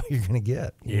exactly what you're going to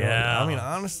get. You know? I mean,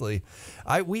 honestly,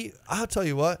 I'll tell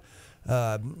you what.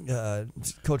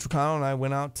 Coach O'Connell and I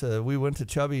went to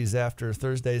Chubby's after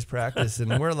Thursday's practice,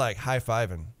 and we're like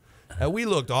high-fiving. We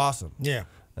looked awesome. Yeah.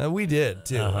 We did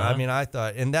too. I mean, I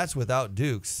thought, and that's without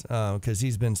Dukes, because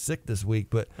he's been sick this week.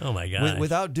 But oh my gosh,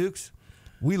 without Dukes,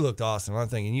 we looked awesome. I'm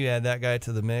thinking you add that guy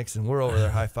to the mix, and we're over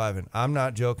there high-fiving. I'm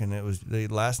not joking. It was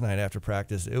last night after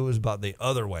practice. It was about the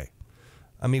other way.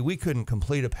 I mean, we couldn't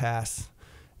complete a pass.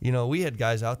 You know, we had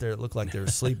guys out there that looked like they were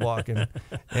sleepwalking,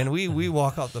 and we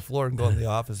walk out the floor and go in the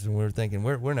office, and we're thinking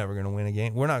we're never going to win a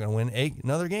game. We're not going to win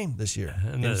another game this year.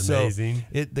 Isn't that amazing?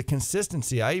 The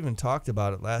consistency. I even talked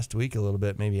about it last week a little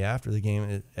bit, maybe after the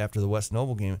game, after the West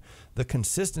Noble game. The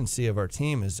consistency of our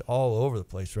team is all over the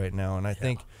place right now, and I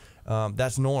think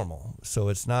that's normal. So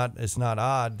it's not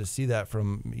odd to see that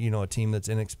from, you know, a team that's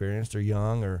inexperienced or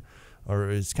young or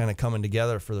is kind of coming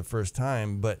together for the first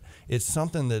time. But it's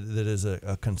something that is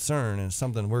a concern, and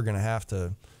something we're going to have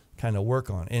to kind of work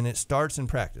on. And it starts in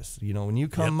practice. You know, when you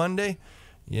come Monday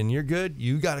and you're good,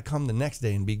 you got to come the next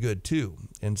day and be good too.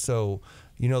 And so,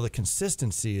 you know, the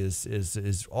consistency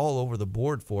is all over the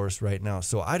board for us right now.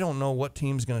 So I don't know what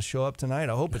team's going to show up tonight.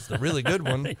 I hope it's the really good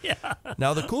one.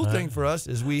 Now, the cool thing for us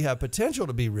is we have potential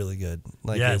to be really good.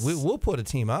 Like we'll put a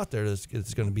team out there that's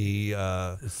going to be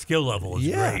the skill level is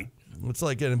great. It's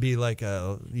like going to be like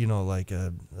a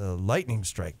lightning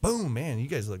strike. Boom, man, you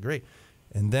guys look great.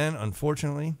 And then,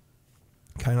 unfortunately,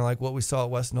 kind of like what we saw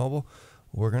at West Noble,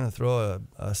 we're going to throw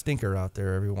a stinker out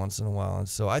there every once in a while. And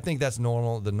so I think that's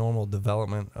normal, the normal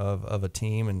development of a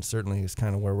team, and certainly is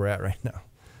kind of where we're at right now.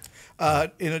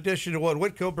 In addition to what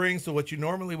Whitko brings to what you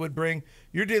normally would bring,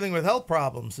 you're dealing with health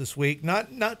problems this week. Not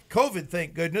COVID,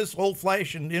 thank goodness, old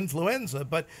fashioned influenza,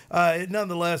 but it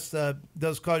nonetheless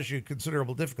does cause you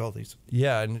considerable difficulties.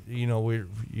 Yeah, and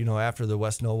after the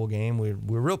West Noble game, we're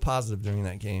real positive during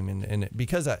that game, and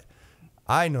because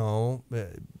I know,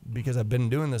 because I've been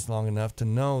doing this long enough to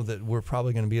know that we're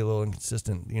probably going to be a little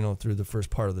inconsistent, you know, through the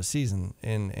first part of the season,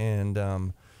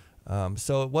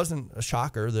 so it wasn't a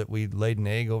shocker that we laid an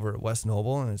egg over at West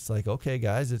Noble, and it's like, okay,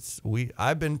 guys,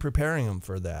 I've been preparing them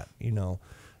for that, you know,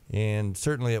 and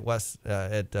certainly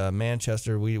at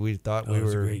Manchester, we thought we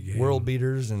were world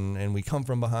beaters, and we come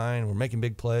from behind, we're making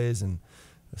big plays, and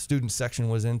the student section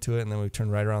was into it, and then we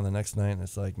turned right around the next night, and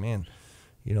it's like, man,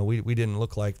 you know, we didn't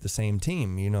look like the same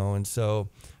team, you know, and so.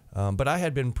 But I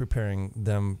had been preparing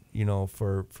them, you know,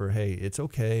 for hey, it's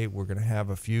okay. We're going to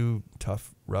have a few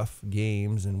tough, rough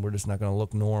games, and we're just not going to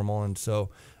look normal. And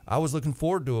so I was looking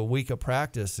forward to a week of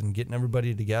practice and getting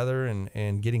everybody together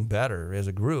and getting better as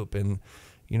a group. And,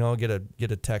 you know, get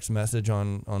a text message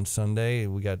on Sunday.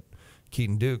 We got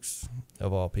Keaton Dukes,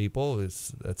 of all people.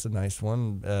 That's a nice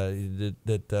one.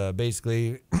 That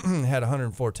basically had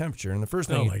 104 temperature. And the first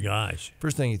thing,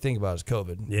 first thing you think about is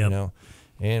COVID. You know.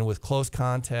 And with close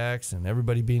contacts and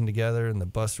everybody being together and the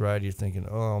bus ride, you're thinking,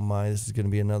 oh, my, this is going to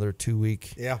be another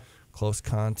 2-week close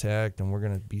contact, and we're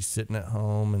going to be sitting at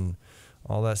home and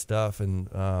all that stuff. And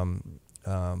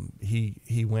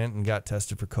he went and got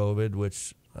tested for COVID,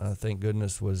 which thank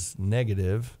goodness was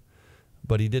negative,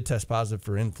 but he did test positive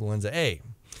for influenza A,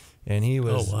 and he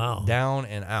was down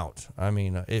and out. I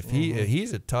mean, if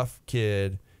he's a tough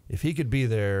kid, if he could be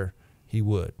there, he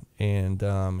would. And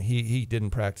he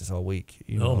didn't practice all week.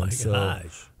 You know? Oh my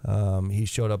gosh! He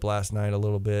showed up last night a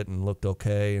little bit and looked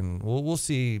okay, and we'll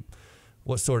see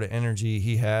what sort of energy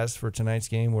he has for tonight's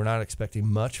game. We're not expecting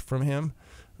much from him,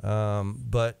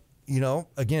 but you know,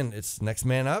 again, it's next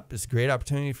man up. It's a great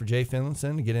opportunity for Jay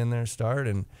Finlinson to get in there and start.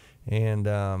 And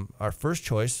our first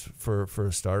choice for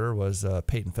a starter was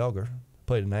Peyton Felger.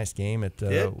 Played a nice game at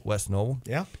West Noble.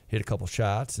 Yeah, hit a couple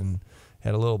shots and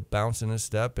had a little bounce in his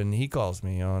step. And he calls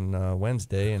me on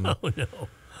Wednesday. And oh no.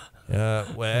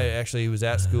 Well, actually, he was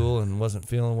at school and wasn't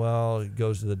feeling well. He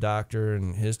goes to the doctor,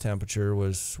 and his temperature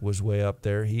was way up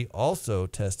there. He also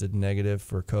tested negative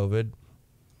for COVID,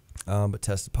 but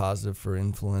tested positive for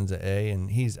influenza A,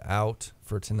 and he's out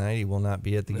for tonight. He will not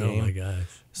be at the game. Oh, my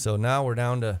gosh. So now we're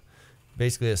down to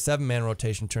basically a 7-man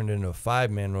rotation turned into a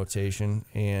 5-man rotation.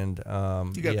 And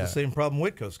you got the same problem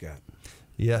Whitko's got.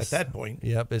 Yes. At that point.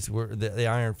 Yep. It's the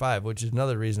Iron 5, which is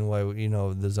another reason why, you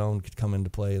know, the zone could come into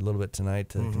play a little bit tonight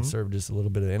to conserve just a little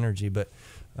bit of energy. But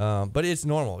it's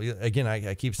normal. Again,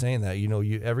 I keep saying that. You know,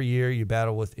 every year you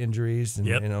battle with injuries, and,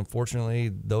 and unfortunately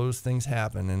those things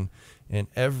happen. And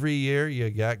every year you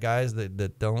got guys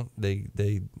that don't,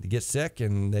 they get sick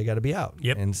and they got to be out.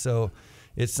 Yep. And so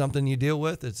it's something you deal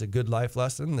with. It's a good life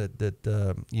lesson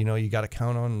that you know, you got to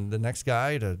count on the next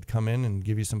guy to come in and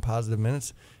give you some positive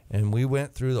minutes. And we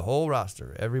went through the whole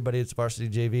roster, everybody at varsity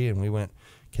JV, and we went,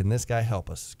 can this guy help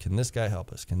us? Can this guy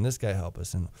help us? Can this guy help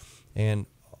us? And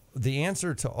the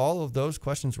answer to all of those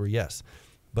questions were yes,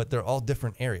 but they're all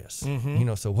different areas. You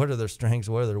know, so what are their strengths?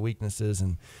 What are their weeknesses?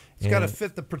 And it's got to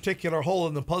fit the particular hole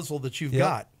in the puzzle that you've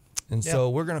got. And so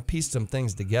we're going to piece some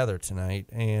things together tonight,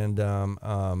 and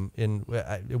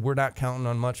we're not counting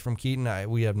on much from Keaton.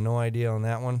 We have no idea on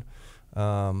that one.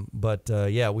 But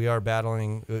we are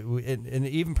battling, and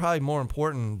even probably more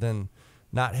important than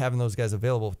not having those guys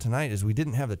available tonight is we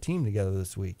didn't have the team together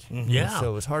this week. Yeah. So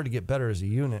it was hard to get better as a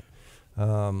unit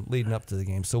leading up to the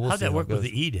game. So we'll How'd see that how work it goes.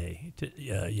 with the E-Day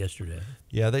yesterday?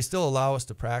 Yeah, they still allow us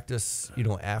to practice, you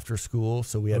know, after school.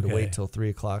 So we had to wait till 3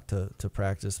 o'clock to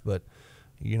practice. But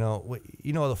you know,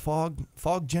 the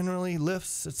fog generally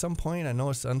lifts at some point. I know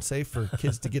it's unsafe for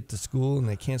kids to get to school and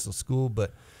they cancel school,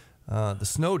 but the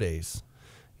snow days,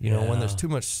 you know, when there's too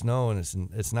much snow and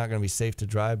it's not going to be safe to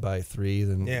drive by 3,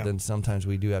 then sometimes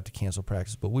we do have to cancel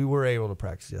practice. But we were able to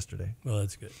practice yesterday. Well,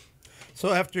 that's good.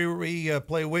 So after we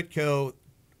play Whitko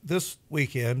this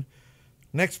weekend,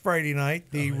 next Friday night,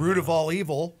 the root of all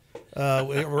evil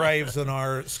arrives in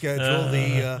our schedule.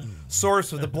 The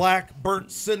source of the black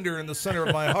burnt cinder in the center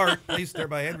of my heart, placed there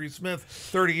by Henry Smith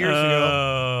 30 years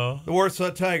ago, the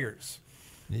Warsaw Tigers.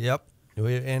 Yep,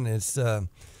 and it's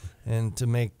and to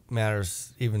make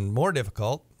matters even more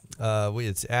difficult,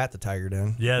 it's at the Tiger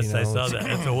Den. Yes, you know, I saw that.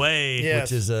 It's away,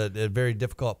 which is a very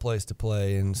difficult place to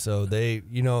play, and so they're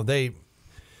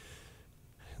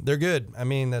good. I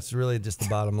mean, that's really just the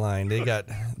bottom line. They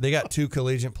got 2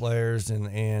 collegiate players,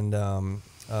 and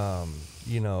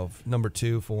you know, number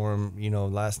 2 for them, you know,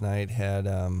 last night had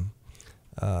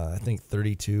I think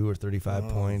 32 or 35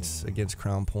 points against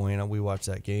Crown Point. We watched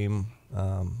that game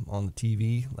on the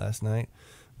TV last night.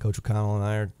 Coach O'Connell and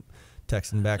I are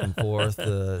texting back and forth,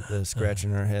 the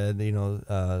scratching our head. You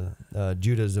know,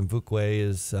 Judah Zimvukwe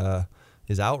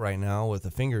is out right now with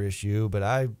a finger issue, but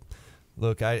I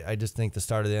just think the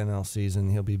start of the NL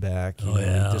season he'll be back. He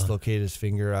dislocated his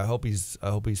finger. I hope he's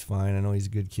fine. I know he's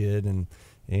a good kid, and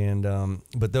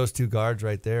but those 2 guards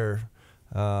right there,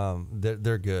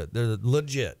 they're good. They're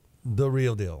legit, the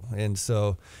real deal. And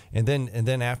so and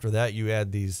then after that you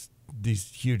add these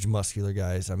huge muscular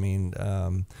guys. I mean,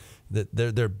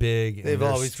 they're big. They've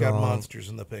always strong. got monsters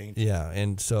in the paint. Yeah,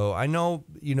 and so I know,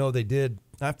 you know, they did.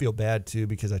 I feel bad too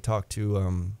because I talked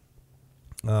to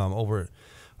over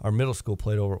our middle school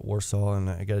played over at Warsaw, and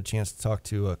I got a chance to talk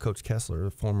to Coach Kessler,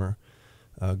 the former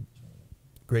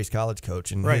Grace College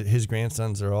coach, and his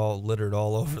grandsons are all littered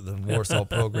all over the Warsaw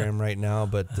program right now.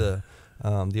 But the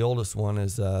oldest one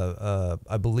is,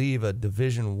 I believe, a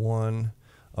Division I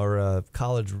or a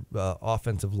college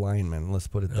offensive lineman. Let's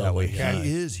put it that way. God.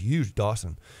 He is huge,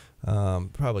 Dawson.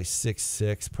 Probably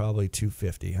 6'6", probably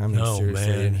 250. I mean, seriously,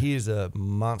 man. and he's a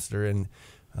monster. And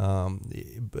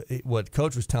what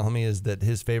Coach was telling me is that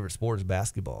his favorite sport is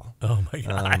basketball. Oh my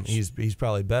gosh! He's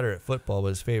probably better at football, but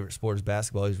his favorite sport is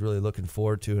basketball. He's really looking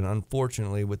forward to, and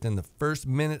unfortunately, within the first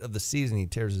minute of the season, he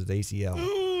tears his ACL.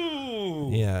 Ooh.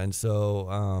 Yeah, and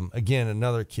so again,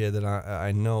 another kid that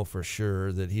I know for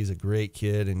sure that he's a great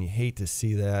kid, and you hate to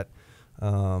see that,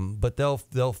 but they'll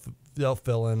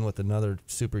fill in with another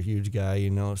super huge guy, you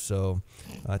know. So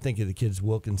I think the kid's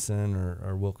Wilkinson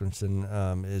or Wilkinson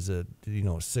is a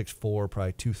 6'4",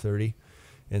 probably 230.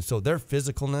 And so their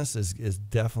physicalness is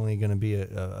definitely going to be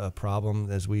a problem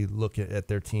as we look at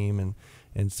their team.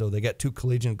 And so they got 2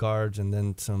 collegiate guards and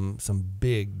then some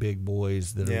big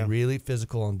boys that are really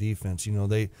physical on defense. You know,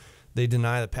 they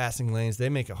deny the passing lanes. They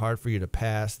make it hard for you to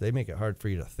pass. They make it hard for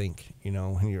you to think, you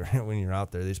know, when you're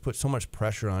out there. They just put so much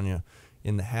pressure on you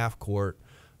in the half court.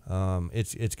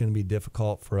 It's going to be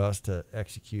difficult for us to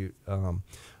execute.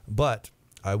 But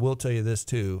I will tell you this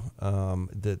too,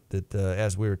 that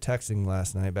as we were texting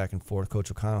last night back and forth, Coach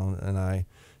O'Connell and I,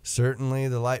 certainly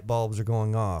the light bulbs are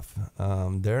going off.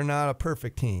 They're not a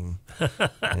perfect team,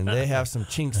 and they have some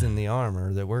chinks in the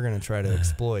armor that we're going to try to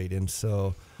exploit. And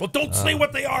so, well, don't say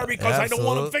what they are, because I don't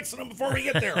want them fixing them before we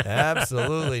get there.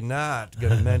 Absolutely not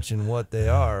going to mention what they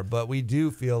are, but we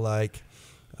do feel like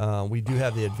we do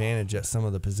have the advantage at some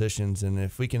of the positions, and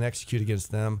if we can execute against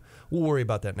them, we'll worry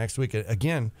about that next week.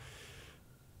 Again,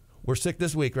 we're sick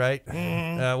this week, right?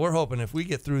 We're hoping if we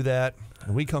get through that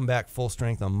and we come back full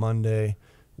strength on Monday,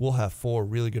 we'll have 4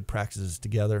 really good practices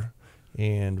together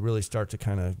and really start to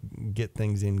kind of get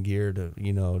things in gear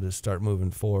to start moving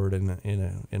forward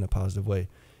in a positive way.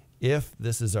 If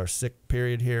this is our sick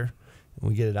period here and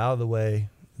we get it out of the way,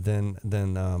 then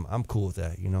I'm cool with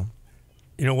that, you know.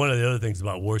 You know, one of the other things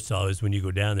about Warsaw is when you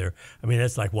go down there, I mean,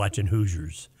 that's like watching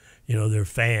Hoosiers. You know, they're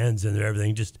fans and they're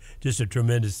everything. Just a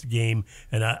tremendous game.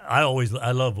 And I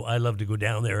love to go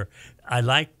down there. I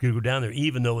like to go down there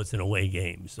even though it's an away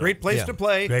game. So. Great place to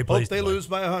play. Great place. Hope they lose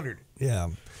by 100. Yeah.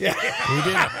 Yeah. We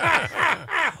did.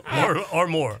 or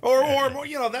more. Or more.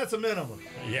 You know, that's a minimum.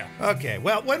 Yeah. Okay.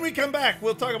 Well, when we come back,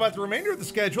 we'll talk about the remainder of the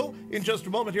schedule in just a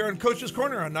moment here on Coach's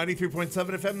Corner on 93.7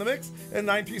 FM The Mix and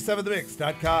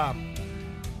 937themix.com.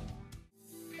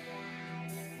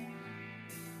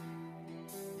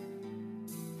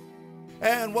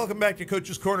 And welcome back to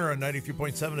Coach's Corner on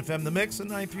 93.7 FM The Mix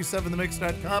and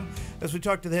 937themix.com as we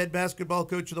talk to the head basketball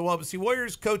coach of the Wabasee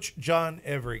Warriors, Coach Jon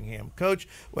Everingham. Coach,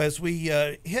 as we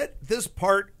hit this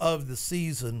part of the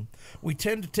season, we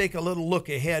tend to take a little look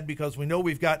ahead because we know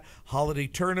we've got holiday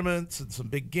tournaments and some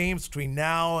big games between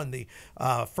now and the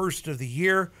first of the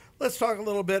year. Let's talk a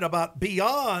little bit about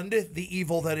beyond the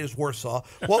evil that is Warsaw,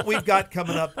 what we've got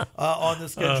coming up on the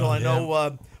schedule. I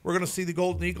know we're going to see the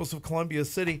Golden Eagles of Columbia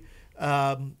City.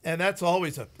 And that's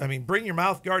always bring your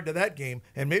mouth guard to that game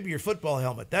and maybe your football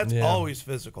helmet. That's always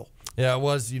physical. Yeah, it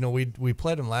was. You know, we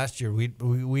played them last year.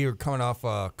 We were coming off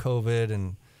COVID,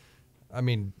 and I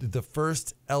mean, the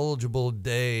first eligible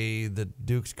day that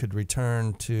Dukes could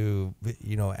return to,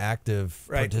 active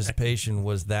participation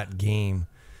was that game,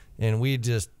 and we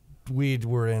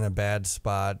were in a bad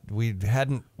spot. We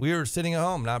were sitting at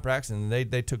home, not practicing.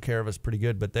 They took care of us pretty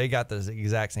good, but they got the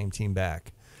exact same team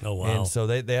back. Oh, wow. And so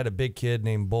they had a big kid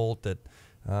named Bolt that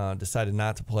decided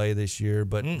not to play this year.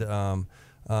 But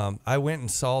I went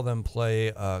and saw them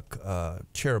play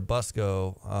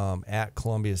Cherubusco at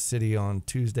Columbia City on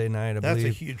Tuesday night, I believe. That's a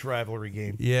huge rivalry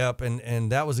game. Yep,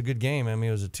 and that was a good game. I mean,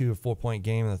 it was a 2 or 4 point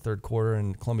game in the third quarter,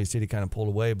 and Columbia City kind of pulled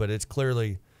away. But it's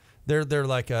clearly they're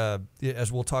like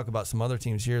as we'll talk about some other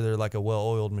teams here, they're like a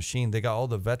well-oiled machine. They got all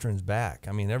the veterans back.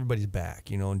 I mean, everybody's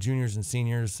back, and juniors and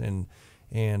seniors, and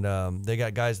they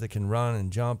got guys that can run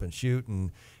and jump and shoot,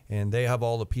 and they have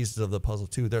all the pieces of the puzzle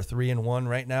too. They're 3-1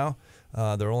 right now.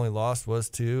 Their only loss was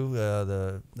to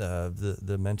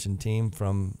the mentioned team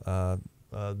from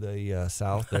the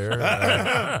south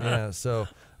there. So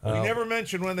we never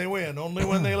mention when they win, only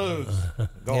when they lose.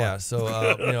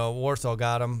 So Warsaw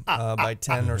got them by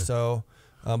 10 or so,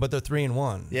 but they're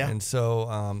 3-1. Yeah, and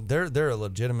so they're a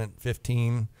legitimate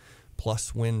 15+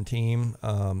 win team.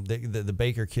 The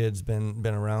Baker kid's been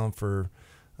around for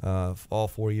all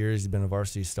 4 years. He's been a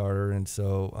varsity starter, and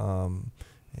so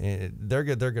they're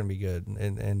good. They're going to be good.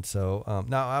 And so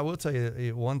now I will tell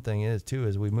you one thing is too,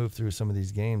 as we move through some of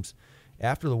these games,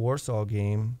 after the Warsaw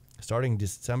game, starting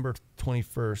December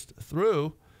 21st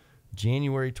through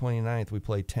January 29th, we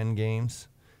play 10 games,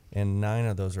 and 9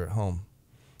 of those are at home.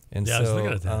 And I was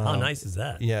looking at that. How nice is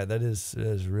that? Yeah, that is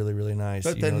really, really nice.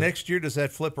 But then next year, does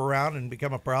that flip around and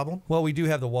become a problem? Well, we do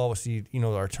have the Wawasee,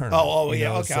 our tournament.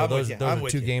 Okay. So those are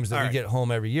 2 games that we get home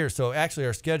every year. So actually,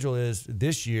 our schedule is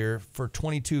this year for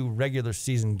 22 regular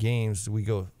season games, we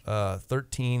go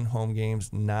 13 home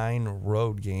games, 9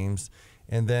 road games,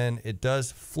 and then it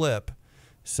does flip.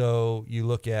 So you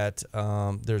look at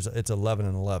it's 11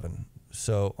 and 11.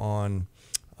 So on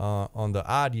on the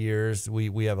odd years,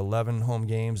 we have 11 home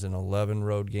games and 11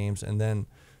 road games, and then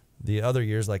the other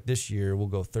years, like this year, we'll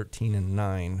go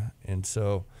 13-9, and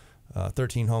so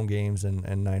 13 home games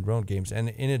and 9 road games. And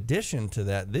in addition to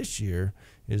that, this year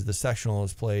is the sectional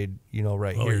is played,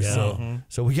 right here. Yeah. So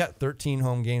so we got 13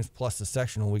 home games plus the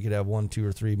sectional. We could have 1, 2,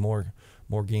 or 3 more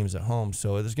games at home.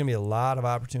 So there's going to be a lot of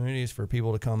opportunities for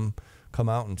people to come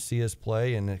out and see us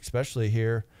play, and especially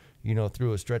here,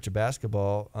 through a stretch of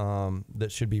basketball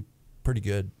that should be pretty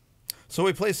good. So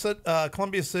we play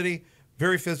Columbia City,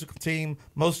 very physical team.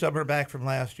 Most of them are back from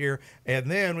last year.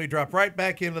 And then we drop right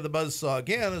back into the buzzsaw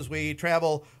again as we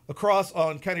travel across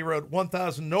on County Road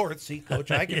 1000 North. See,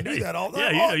 Coach, I can do that all day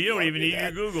long. Yeah, you don't even need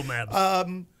your Google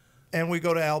Maps. And we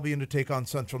go to Albion to take on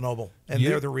Central Noble, and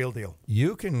they're the real deal.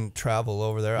 You can travel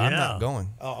over there. I'm not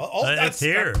going. That's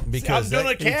here. Because I'm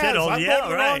doing a Caz. I'm going to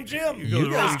the wrong gym. You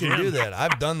guys can do that.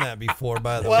 I've done that before,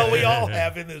 by the way. Well, we all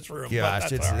have in this room.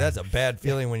 Gosh, that's a bad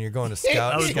feeling when you're going to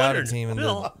scout a team. And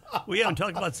Bill, we haven't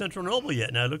talked about Central Noble yet,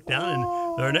 and I looked down,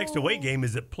 and our next away game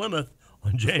is at Plymouth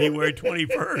on January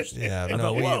 21st. Yeah,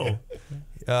 whoa.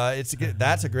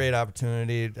 That's a great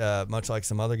opportunity, much like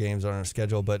some other games on our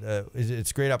schedule. But it's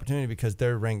a great opportunity because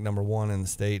they're ranked number 1 in the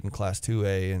state in Class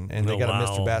 2A, and they got a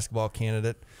Mr. Basketball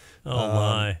candidate.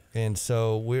 My! And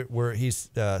so he's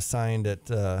signed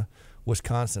at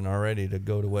Wisconsin already to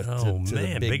go to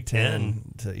the Big Ten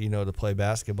to play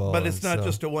basketball. But it's not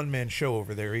just a one-man show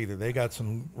over there either. They got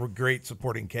some great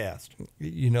supporting cast.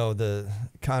 The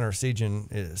Connor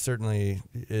Sejan certainly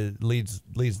leads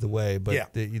the way,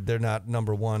 but they're not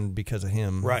number 1 because of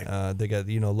him. Right. They got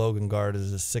Logan Guard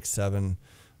is a 6'7",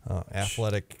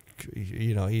 athletic.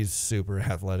 He's super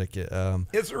athletic.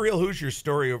 It's a real Hoosier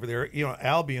story over there.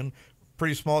 Albion,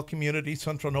 pretty small community.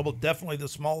 Central Noble, definitely the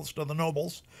smallest of the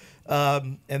Nobles.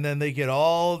 And then they get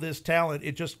all this talent.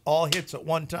 It just all hits at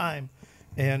one time.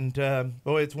 And,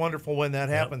 boy, it's wonderful when that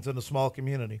happens in a small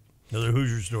community. Another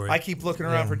Hoosier story. I keep looking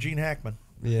around for Gene Hackman.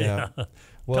 Yeah.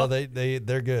 Well, they're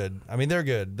good. I mean, they're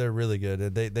good. They're really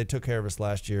good. They took care of us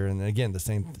last year. And, again, the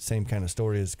same kind of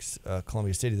story as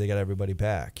Columbia City. They got everybody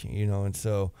back, and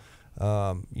so,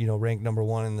 ranked number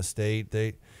 1 in the state.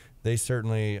 They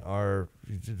certainly are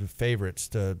favorites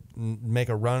to make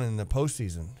a run in the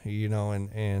postseason,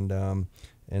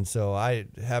 and so I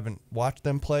haven't watched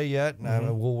them play yet.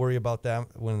 And we'll worry about that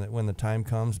when the time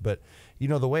comes. But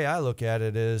the way I look at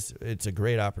it is, it's a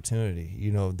great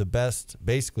opportunity. The best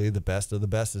of the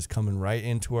best is coming right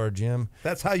into our gym.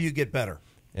 That's how you get better.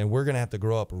 And we're going to have to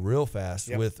grow up real fast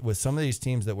with some of these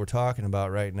teams that we're talking about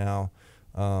right now.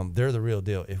 They're the real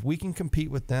deal. If we can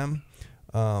compete with them,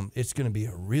 it's going to be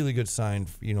a really good sign,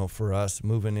 for us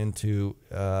moving into,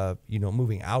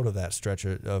 moving out of that stretch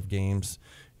of games,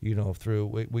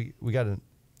 through we got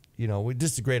to,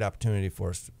 just a great opportunity for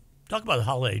us. Talk about the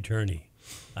holiday tourney.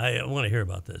 I want to hear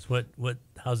about this.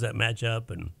 How's that match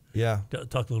up? And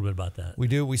talk a little bit about that. We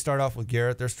do. We start off with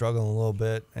Garrett. They're struggling a little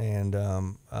bit, and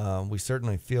we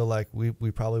certainly feel like we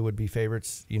probably would be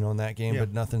favorites, in that game.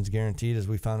 But nothing's guaranteed, as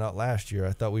we found out last year.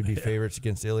 I thought we'd be favorites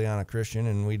against Ileana Christian,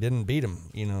 and we didn't beat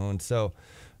them. And so,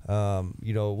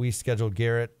 we scheduled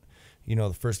Garrett.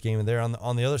 The first game there.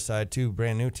 On the other side, 2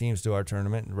 brand new teams to our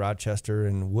tournament, Rochester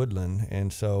and Woodland.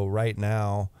 And so right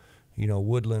now,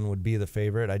 Woodland would be the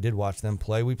favorite. I did watch them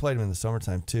play. We played them in the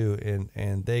summertime too,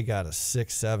 and they got a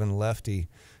 6'7" lefty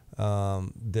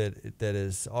that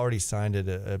is already signed at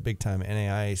a big time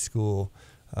NAIA school.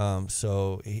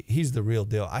 So he's the real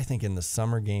deal. I think in the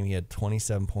summer game he had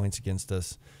 27 points against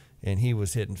us, and he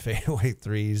was hitting fadeaway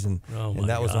threes, and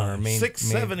that was on our main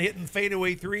 6'7" hitting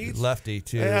fadeaway threes. Lefty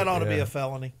too. That ought to be a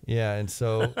felony. Yeah, and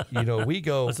so we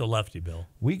go. That's a lefty, Bill.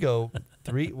 We go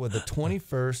 3 with the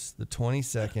 21st, the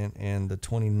 22nd, and the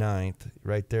 29th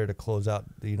right there to close out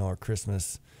our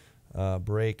Christmas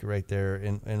break right there,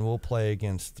 and we'll play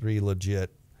against 3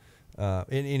 legit.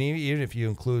 And even if you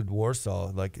include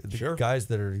Warsaw, like the guys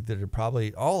that are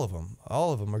probably all of them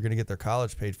are going to get their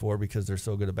college paid for because they're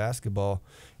so good at basketball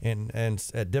and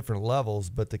at different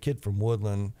levels. But the kid from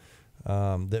Woodland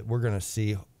that we're going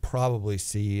to probably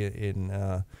see in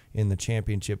the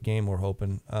championship game, we're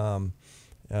hoping,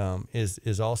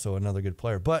 is also another good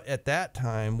player. But at that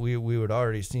time, we would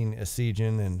already seen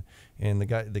Asijan and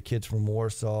the kids from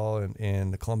Warsaw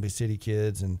and the Columbia City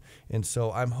kids, and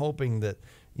so I'm hoping that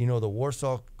the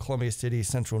Warsaw Columbia City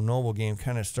Central Noble game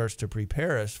kind of starts to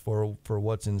prepare us for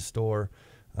what's in store,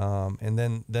 and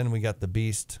then we got the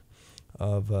beast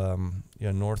of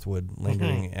Northwood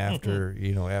lingering after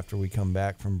we come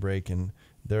back from break, and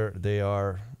they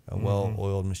are a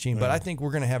well-oiled machine. But I think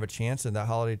we're going to have a chance in that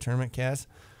holiday tournament, Caz,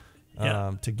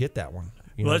 to get that one.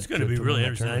 Well, it's going to be really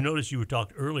interesting. I noticed you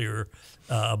talked earlier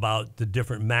about the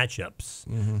different matchups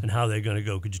and how they're going to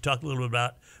go. Could you talk a little bit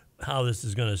about how this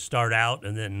is going to start out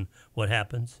and then what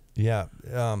happens? Yeah.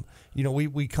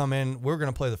 We come in, we're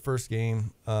going to play the first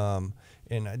game,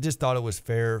 and I just thought it was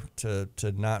fair to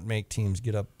not make teams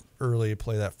get up early to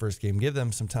play that first game. Give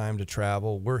them some time to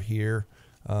travel. We're here.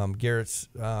 Garrett's,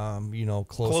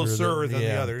 closer than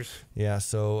the others. Yeah,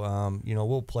 so,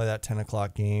 we'll play that 10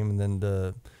 o'clock game, and then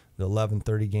the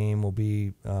 11:30 game will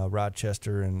be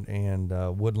Rochester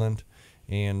and Woodland.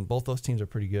 And both those teams are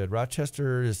pretty good.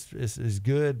 Rochester is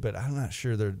good, but I'm not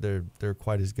sure they're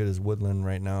quite as good as Woodland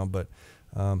right now. But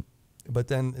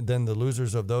then the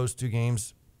losers of those two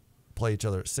games play each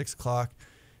other at 6 o'clock,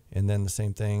 and then the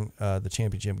same thing. The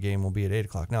championship game will be at 8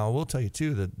 o'clock. Now I will tell you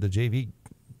too that the JV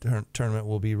tournament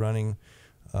will be running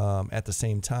at the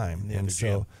same time. Yeah, and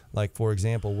so, like for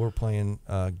example, we're playing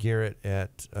Garrett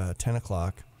at 10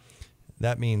 o'clock.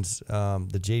 That means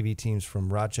the JV teams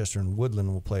from Rochester and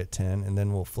Woodland will play at 10, and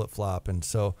then we'll flip-flop. And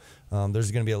so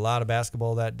there's going to be a lot of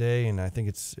basketball that day, and I think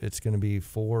it's going to be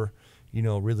 4,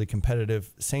 really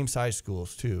competitive, same-size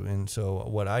schools too. And so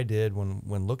what I did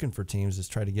when looking for teams is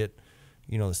try to get,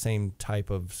 the same type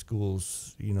of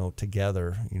schools,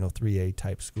 together, 3A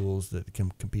type schools that can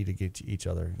compete against each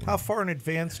other. How far in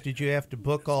advance did you have to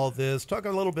book all this? Talk a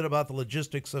little bit about the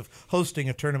logistics of hosting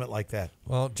a tournament like that.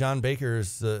 Well, John Baker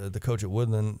is the coach at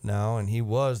Woodland now, and he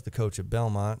was the coach at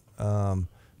Belmont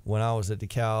when I was at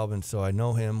DeKalb, and so I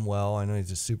know him well. I know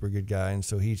he's a super good guy, and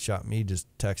so he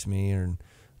just texted me, and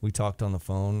we talked on the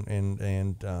phone,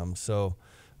 and so.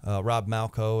 Rob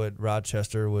Malco at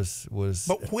Rochester was.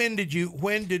 But when did you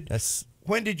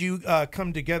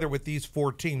come together with these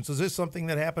 4 teams? Was this something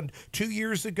that happened 2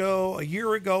 years ago, a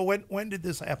year ago? When did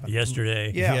this happen?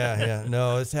 Yesterday. Yeah.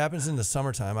 No, it happens in the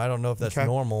summertime. I don't know if that's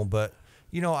normal, but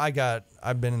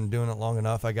I've been doing it long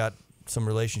enough. I got some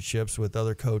relationships with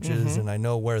other coaches, and I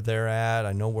know where they're at.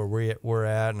 I know where we're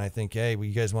at, and I think, hey,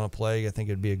 you guys want to play? I think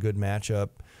it'd be a good matchup.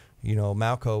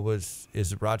 Malco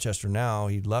is at Rochester now.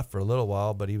 He left for a little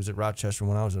while, but he was at Rochester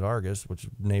when I was at Argus, which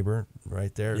is neighbor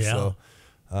right there. Yeah. So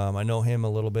I know him a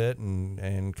little bit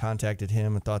and contacted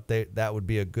him and thought that would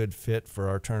be a good fit for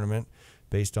our tournament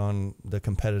based on the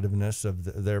competitiveness of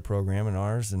their program and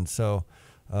ours. And so,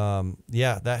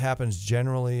 that happens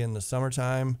generally in the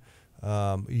summertime.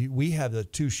 We have the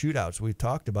 2 shootouts. We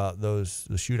talked about the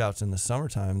shootouts in the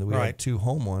summertime. That we had 2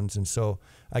 home ones, and so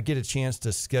I get a chance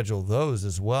to schedule those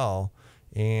as well.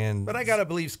 But I gotta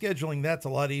believe scheduling that's a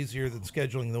lot easier than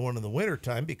scheduling the one in the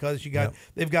wintertime because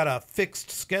they've got a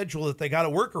fixed schedule that they got to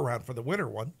work around for the winter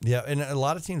one. Yeah, and a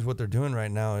lot of teams what they're doing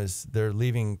right now is they're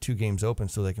leaving 2 games open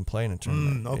so they can play in a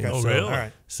tournament. Okay. Oh, really? All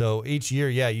right. So each year,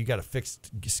 you got a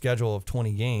fixed schedule of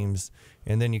 20 games.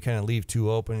 And then you kind of leave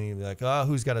 2 open, and you're like,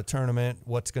 who's got a tournament?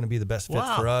 What's going to be the best fit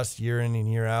for us year in and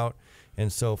year out?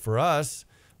 And so for us,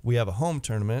 we have a home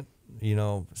tournament.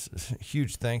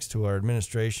 Huge thanks to our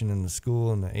administration and the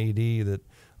school and the AD that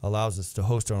allows us to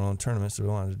host our own tournament. So we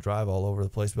wanted to drive all over the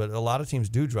place, but a lot of teams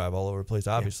do drive all over the place,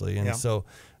 obviously. And so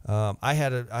I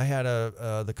had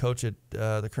the coach at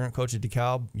the current coach at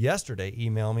DeKalb yesterday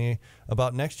email me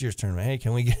about next year's tournament. Hey,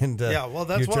 can we get into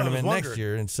that's your tournament next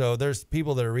year? And so there's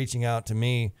people that are reaching out to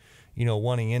me,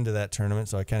 wanting into that tournament.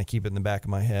 So I kind of keep it in the back of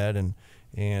my head.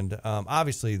 And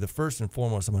obviously the first and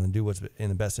foremost, I'm going to do what's in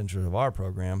the best interest of our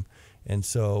program. And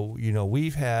so,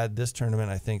 we've had this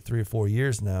tournament, I think 3 or 4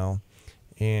 years now.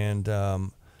 And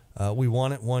we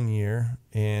won it 1 year,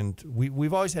 and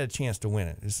we've always had a chance to win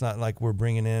it. It's not like we're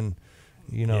bringing in,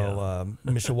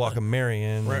 Mishawaka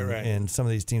Marion and some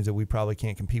of these teams that we probably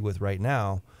can't compete with right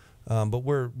now. But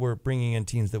we're bringing in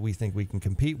teams that we think we can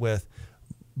compete with.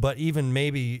 But even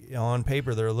maybe on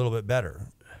paper, they're a little bit better.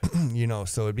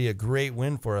 So it'd be a great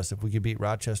win for us if we could beat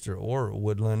Rochester or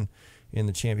Woodland in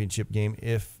the championship game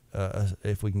if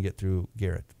we can get through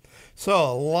Garrett. So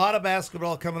a lot of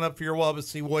basketball coming up for your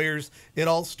Wabasee Warriors. It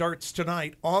all starts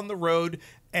tonight on the road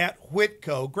at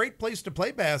Whitko. Great place to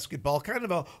play basketball. Kind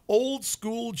of a old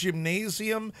school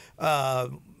gymnasium.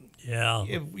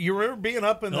 If you remember being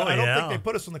up in I don't think they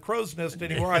put us in the crow's nest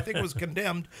anymore. I think it was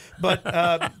condemned. But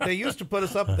they used to put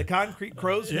us up at the concrete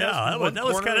crow's nest. Yeah, that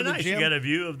was kind of nice. You got a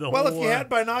view of the whole... Well, if you had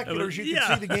binoculars, you could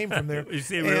see the game from there. You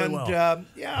see it really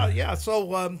well.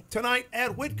 So tonight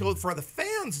at Whitko, for the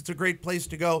fans, it's a great place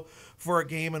to go for a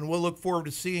game, and we'll look forward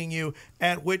to seeing you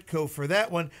at Whitko for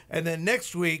that one. And then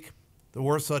next week, the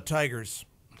Warsaw Tigers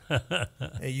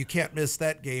You can't miss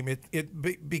that game.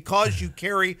 Because you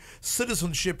carry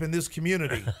citizenship in this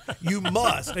community. You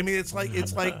must. I mean, it's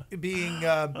like being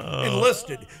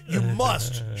enlisted. You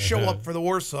must show up for the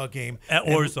Warsaw game at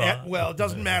Warsaw. Well, it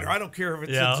doesn't matter. I don't care if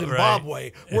it's in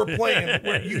Zimbabwe. Right. We're playing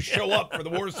where you show up for the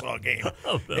Warsaw game,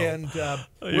 and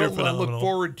we'll look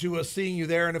forward to seeing you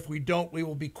there. And if we don't, we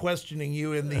will be questioning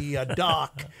you in the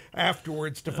dock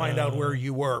afterwards to find out where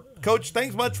you were. Coach,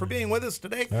 thanks much for being with us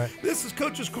today. Right. This is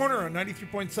Coach's Corner on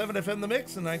 93.7 FM The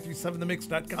Mix and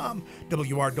 937themix.com.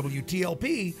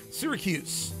 WRWTLP,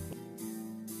 Syracuse.